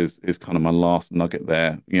research is kind of my last nugget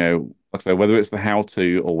there. Like I say, whether it's the how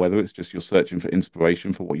to or whether it's just you're searching for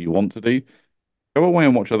inspiration for what you want to do, go away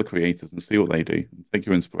and watch other creators and see what they do. Take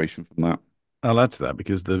your inspiration from that. I'll add to that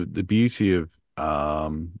because the beauty of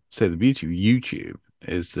say the beauty of YouTube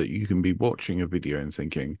is that you can be watching a video and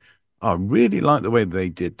thinking, "Oh, I really like the way they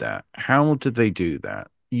did that. How did they do that?"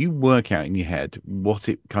 You work out in your head what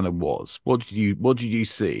it kind of was. What did you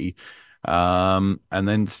see? And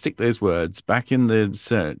then stick those words back in the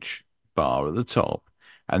search bar at the top,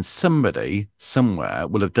 and somebody somewhere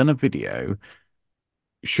will have done a video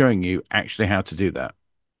showing you actually how to do that.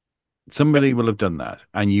 Yep. Somebody will have done that,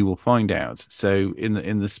 and you will find out. So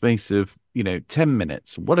in the space of 10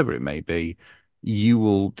 minutes, whatever it may be, you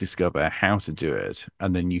will discover how to do it,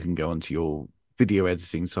 and then you can go onto your video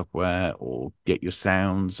editing software or get your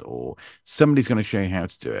sounds, or somebody's going to show you how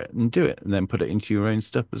to do it, and then put it into your own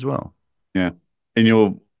stuff as well. Yeah. In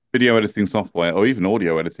your video editing software or even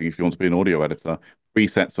audio editing, if you want to be an audio editor,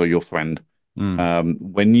 presets are your friend. Mm.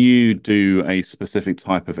 When you do a specific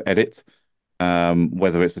type of edit,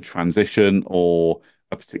 whether it's a transition or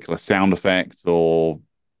a particular sound effect or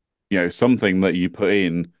something that you put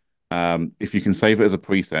in, if you can save it as a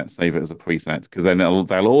preset, save it as a preset because then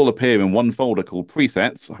they'll all appear in one folder called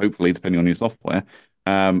presets, hopefully depending on your software,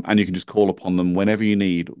 and you can just call upon them whenever you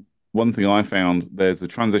need. One thing I found, there's a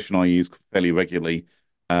transition I use fairly regularly.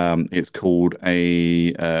 It's called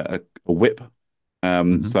a whip.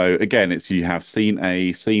 Hmm. So again, it's you have scene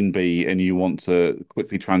A, scene B, and you want to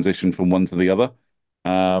quickly transition from one to the other.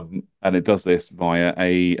 And it does this via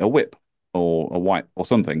a whip or a wipe or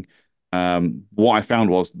something. What I found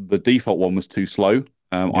was the default one was too slow.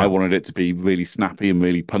 I Yeah. wanted it to be really snappy and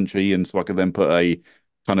really punchy, and so I could then put a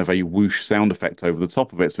kind of a whoosh sound effect over the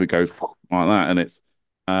top of it, so it goes like that. And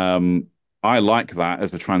um, I like that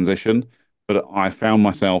as a transition, but I found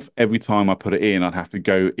myself every time I put it in, I'd have to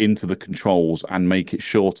go into the controls and make it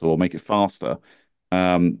shorter or make it faster,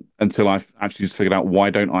 until I actually just figured out why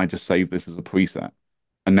don't I just save this as a preset?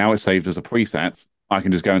 And now it's saved as a preset. I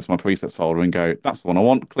can just go into my presets folder and go, that's the one I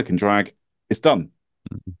want, click and drag, it's done.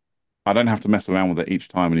 I don't have to mess around with it each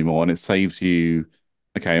time anymore. And it saves you,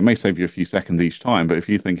 okay, it may save you a few seconds each time, but if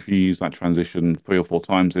you use that transition 3 or 4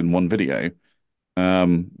 times in one video,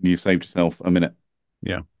 you've saved yourself a minute,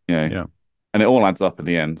 Yeah. you know, Yeah. and it all adds up in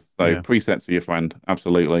the end. So Yeah. presets are your friend,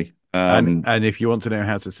 absolutely. And if you want to know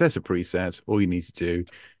how to set a preset, all you need to do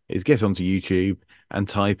is get onto YouTube and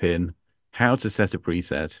type in how to set a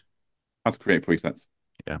preset. How to create presets.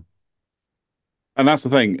 Yeah. And that's the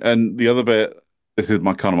thing. And the other bit, this is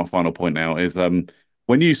my kind of my final point now, is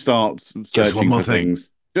when you start Just one searching more for thing. things,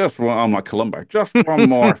 just one, I'm like Columbo, just one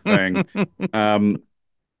more thing. Um,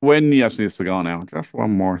 when you actually need a cigar now, just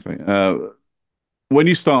one more thing. When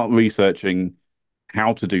you start researching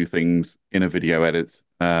how to do things in a video edit,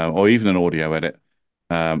 or even an audio edit,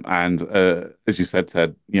 and as you said,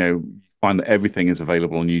 Ted, find that everything is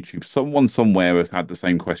available on YouTube. Someone somewhere has had the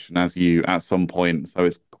same question as you at some point, so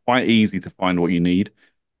it's quite easy to find what you need.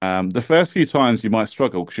 The first few times you might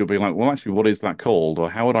struggle because you'll be like, well, actually, what is that called? Or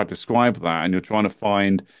how would I describe that? And you're trying to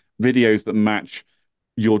find videos that match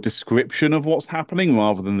your description of what's happening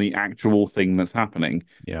rather than the actual thing that's happening.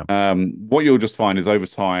 Yeah. What you'll just find is over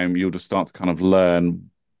time, you'll just start to kind of learn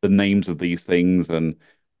the names of these things and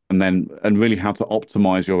really how to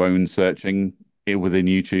optimize your own searching within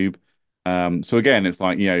YouTube. So again, it's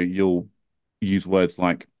like, you'll use words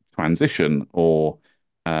like transition or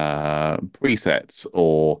presets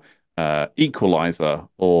or equalizer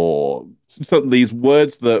or some of these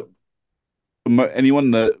words that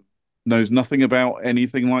anyone that knows nothing about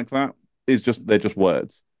anything like that is just they're just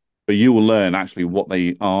words. But you will learn actually what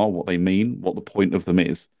they are, what they mean, what the point of them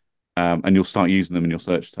is, and you'll start using them in your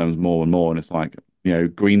search terms more and more. And it's like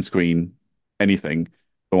green screen, anything.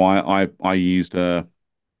 So I used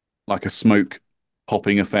like a smoke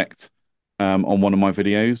popping effect on one of my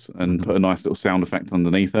videos and Mhm. put a nice little sound effect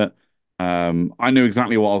underneath it. I knew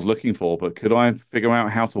exactly what I was looking for, but could I figure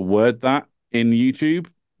out how to word that in YouTube?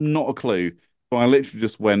 Not a clue. So I literally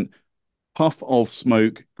just went puff of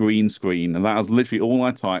smoke, green screen, and that was literally all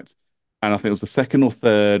I typed. And I think it was the second or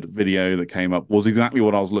third video that came up was exactly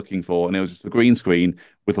what I was looking for, and it was just a green screen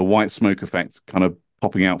with a white smoke effect kind of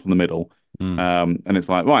popping out from the middle. Mm. And it's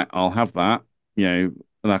like, right, I'll have that, and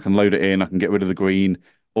I can load it in, I can get rid of the green,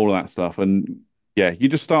 all of that stuff, and yeah, you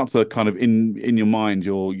just start to kind of in your mind,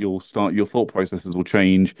 you'll start your thought processes will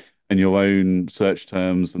change, and your own search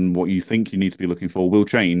terms and what you think you need to be looking for will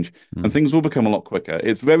change and Mm. things will become a lot quicker.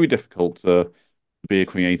 It's very difficult to be a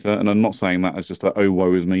creator, and I'm not saying that as just a oh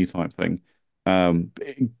woe is me type thing. Um,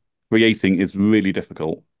 Creating is really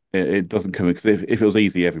difficult. It doesn't come because if it was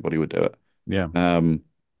easy, everybody would do it. Yeah. Um,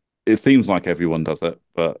 it seems like everyone does it,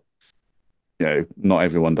 but not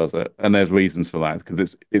everyone does it, and there's reasons for that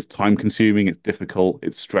because it's time consuming, it's difficult,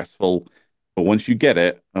 it's stressful. But once you get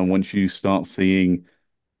it, and once you start seeing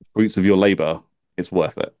fruits of your labor, it's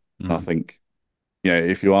worth it. I Mm. think,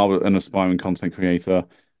 if you are an aspiring content creator,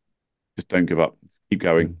 just don't give up. Keep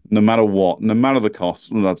going, Mm. no matter what, no matter the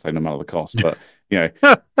cost. Well, I'd say no matter the cost, but you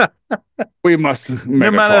know, we must.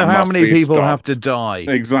 No matter Megatron how must many be people have to stopped. die,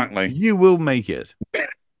 Exactly. you will make it.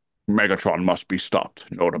 Megatron must be stopped.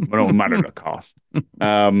 No matter the cost.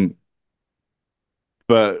 Um,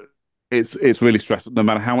 but it's really stressful. No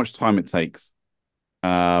matter how much time it takes.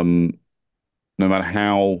 Um, no matter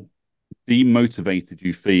how demotivated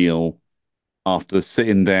you feel after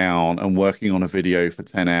sitting down and working on a video for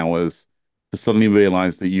 10 hours to suddenly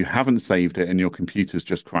realize that you haven't saved it and your computer's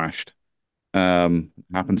just crashed.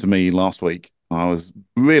 Happened to me last week. I was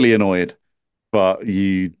really annoyed, but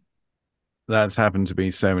That's happened to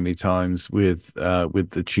me so many times with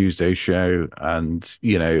the Tuesday show, and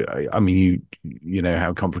I mean, you know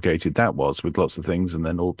how complicated that was with lots of things, and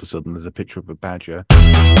then all of a sudden there's a picture of a badger,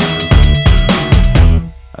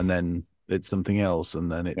 and then it's something else,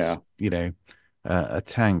 and then it's Yeah. a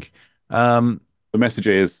tank. Um, The message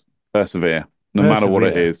is persevere, no matter what it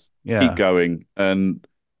Persevere. is. Keep Yeah. going, and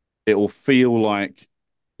it will feel like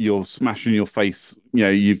you're smashing your face. You know,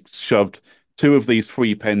 you've shoved two of these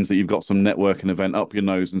free pens that you've got some networking event up your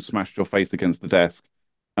nose and smashed your face against the desk.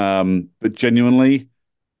 But genuinely,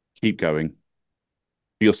 keep going.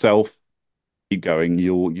 For yourself, keep going.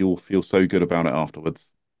 You'll feel so good about it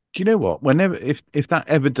afterwards. Do you know what? Whenever if that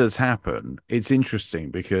ever does happen, it's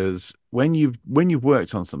interesting because when you've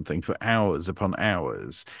worked on something for hours upon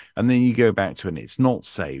hours, and then you go back to it and it's not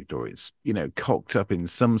saved or it's cocked up in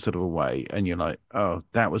some sort of a way, and you're like, oh,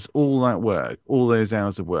 that was all that work, all those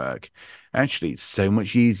hours of work. Actually, it's so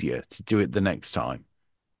much easier to do it the next time.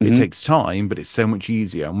 It Hmm. takes time, but it's so much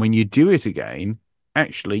easier. And when you do it again,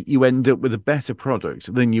 actually, you end up with a better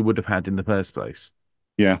product than you would have had in the first place.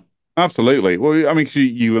 Yeah, absolutely. Well, I mean, 'cause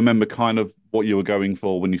you remember kind of what you were going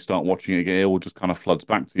for when you start watching it again. It all just kind of floods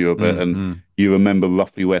back to you a bit, and Mm. you remember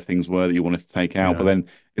roughly where things were that you wanted to take out. But Yeah. then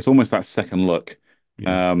it's almost that second look,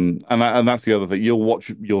 Yeah. and that's the other thing. You'll watch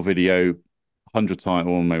your video 100 times,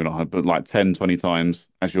 or maybe not, 100, but like 10, 20 times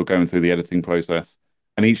as you're going through the editing process,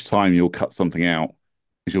 and each time you'll cut something out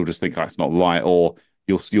because you'll just think that's not right, or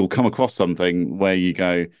you'll come across something where you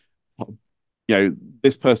go, you know,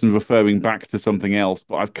 this person's referring back to something else,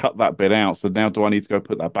 but I've cut that bit out. So now do I need to go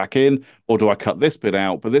put that back in, or do I cut this bit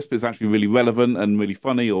out? But this bit's actually really relevant and really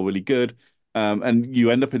funny or really good. And you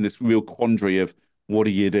end up in this real quandary of what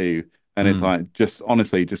do you do? And it's Mm. like, just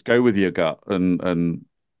honestly, just go with your gut and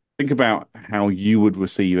think about how you would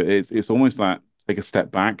receive it. It's almost that take a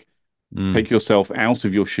step back, Mm. take yourself out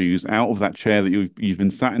of your shoes, out of that chair that you've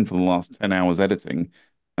been sat in for the last 10 hours editing.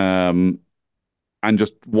 Um, and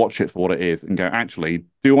just watch it for what it is and go, actually,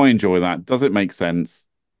 do I enjoy that? Does it make sense?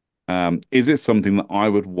 Is it something that I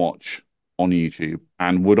would watch on YouTube?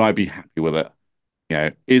 And would I be happy with it? You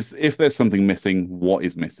know, is if there's something missing, what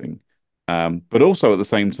is missing? But also at the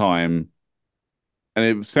same time, and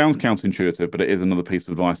it sounds counterintuitive, but it is another piece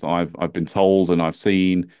of advice that I've been told and I've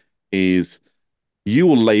seen is you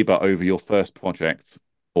will labor over your first project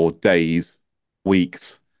for days,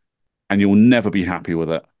 weeks, and you'll never be happy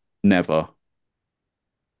with it. Never.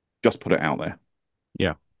 Just put it out there.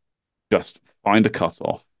 Yeah. Just find a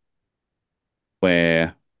cutoff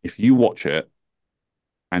where if you watch it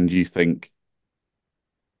and you think,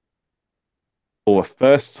 for a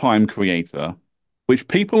first time creator, which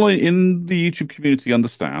people in the YouTube community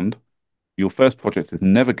understand, your first project is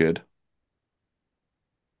never good.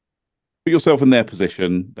 Put yourself in their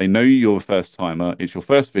position. They know you're a first timer. It's your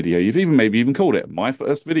first video. You've even maybe even called it my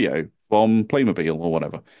first video from Playmobil or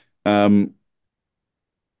whatever. Um,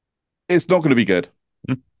 it's not going to be good.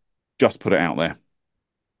 Mm. Just put it out there,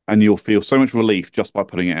 and you'll feel so much relief just by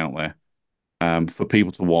putting it out there. For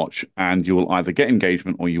people to watch, and you will either get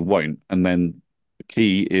engagement or you won't. And then the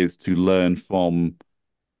key is to learn from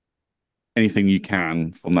anything you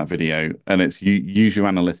can from that video, and it's you use your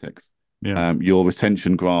analytics. Yeah. Your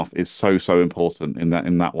retention graph is so important in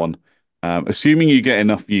that one. Assuming you get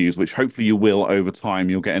enough views, which hopefully you will over time,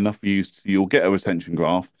 you'll get enough views, so you'll get a retention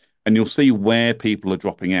graph, and you'll see where people are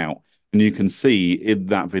dropping out, and you can see in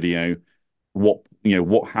that video what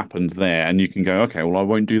happened there, and you can go, okay, well, I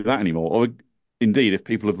won't do that anymore. Or indeed, if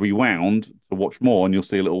people have rewound to watch more, and you'll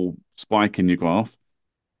see a little spike in your graph,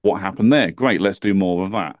 what happened there? Great, let's do more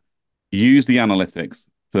of that. Use the analytics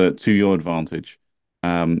to your advantage,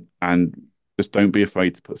 and just don't be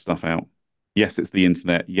afraid to put stuff out. Yes, it's the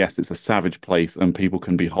internet. Yes, it's a savage place, and people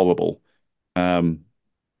can be horrible. Um,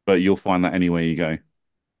 but you'll find that anywhere you go.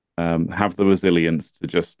 Have the resilience to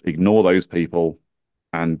just ignore those people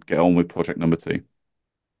and get on with project number two. It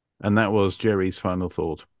And that was Jerry's final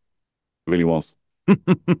thought. really was.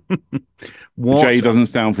 What, J doesn't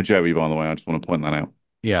stand for Jerry, by the way. I just want to point that out.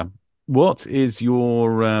 yeah. What is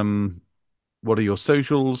your what are your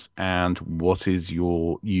socials and what is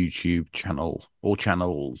your YouTube channel or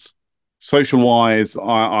channels? Social wise,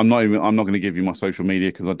 I'm not going to give you my social media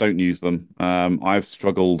because I don't use them. I've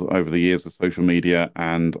struggled over the years with social media,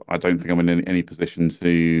 and I don't think I'm in any position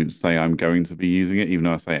to say I'm going to be using it, even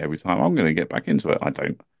though I say it every time I'm going to get back into it. I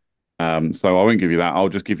don't. So I won't give you that. I'll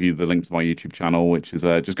just give you the link to my YouTube channel, which is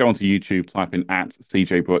just go onto YouTube, type in at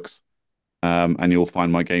CJ Brooks, and you'll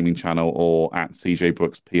find my gaming channel, or at CJ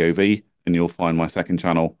Brooks POV, and you'll find my second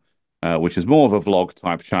channel, which is more of a vlog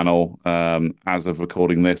type channel. As of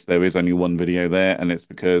recording this, there is only one video there, and it's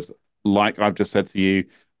because, like I've just said to you,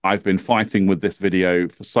 I've been fighting with this video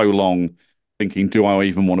for so long, thinking, do I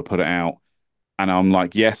even want to put it out? And I'm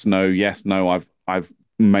like, yes, no, yes, no. I've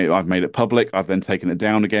made it public. I've then taken it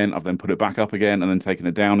down again. I've then put it back up again, and then taken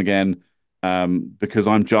it down again, because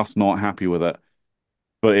I'm just not happy with it.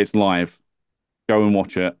 But it's live. Go and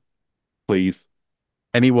watch it, please.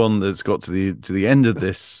 Anyone that's got to the end of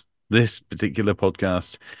this particular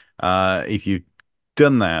podcast, if you've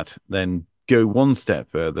done that, then go one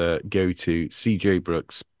step further. Go to CJ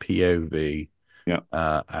Brookes POV, Yeah,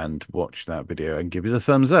 and watch that video and give it a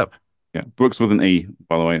thumbs up. yeah. Brooks with an E,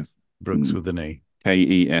 by the way. It's Brookes with an E.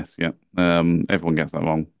 Kes. Yeah. Everyone gets that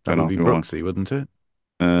wrong. That Don't would ask be me why. Brooksy, wouldn't it?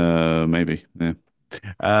 Maybe. Yeah.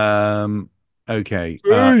 Okay.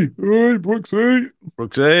 Hey, hey, Brooksy.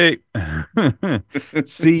 Brooksy.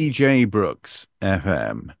 CJ Brookes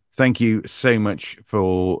FM. Thank you so much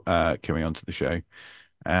for coming onto the show.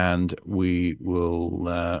 And we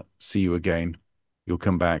will see you again. You'll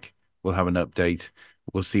come back. We'll have an update.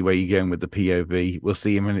 We'll see where you're going with the POV. We'll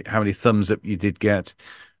see how many thumbs up you did get.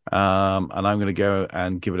 And I'm going to go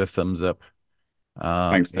and give it a thumbs up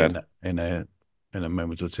Thanks, Ted. in a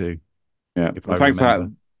moment or two. Yeah. If Well, I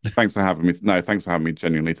remember. thanks for having me. No, thanks for having me.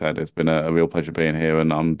 Genuinely, Ted. It's been a real pleasure being here,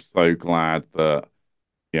 and I'm so glad that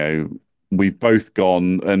we've both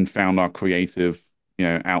gone and found our creative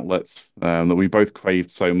outlets that we both craved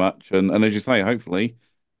so much, and as you say, hopefully,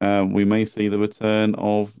 we may see the return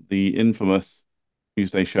of the infamous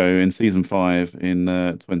Tuesday show in season 5 in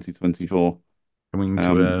 2024. Coming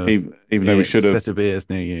to Even though we should have, set of ears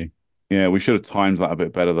near you. yeah, we should have timed that a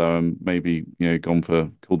bit better though, and maybe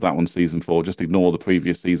called that one season 4. Just ignore the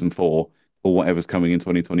previous season 4 or whatever's coming in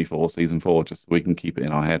 2024 season 4, just so we can keep it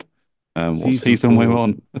in our head. What season we're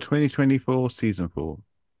on? 2024 season 4.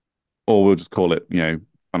 Or we'll just call it,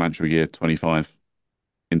 financial year 25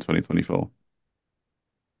 in 2024.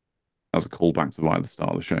 That was a callback to right at the start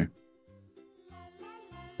of the show.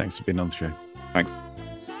 Thanks for being on the show. Thanks.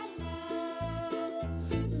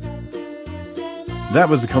 That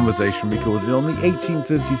was a conversation recorded on the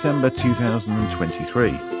 18th of December 2023,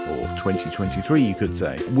 or 2023 you could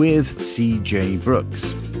say, with CJ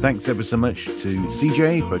Brookes. Thanks ever so much to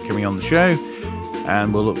CJ for coming on the show,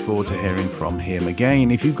 and we'll look forward to hearing from him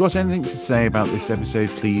again. If you've got anything to say about this episode,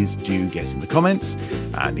 please do get in the comments.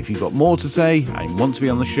 And if you've got more to say and want to be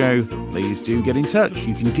on the show, please do get in touch.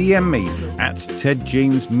 You can DM me at Ted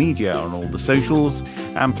James Media on all the socials.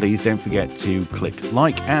 And please don't forget to click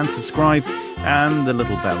like and subscribe and the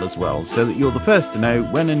little bell as well, so that you're the first to know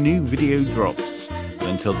when a new video drops. And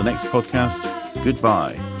until the next podcast,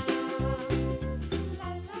 goodbye.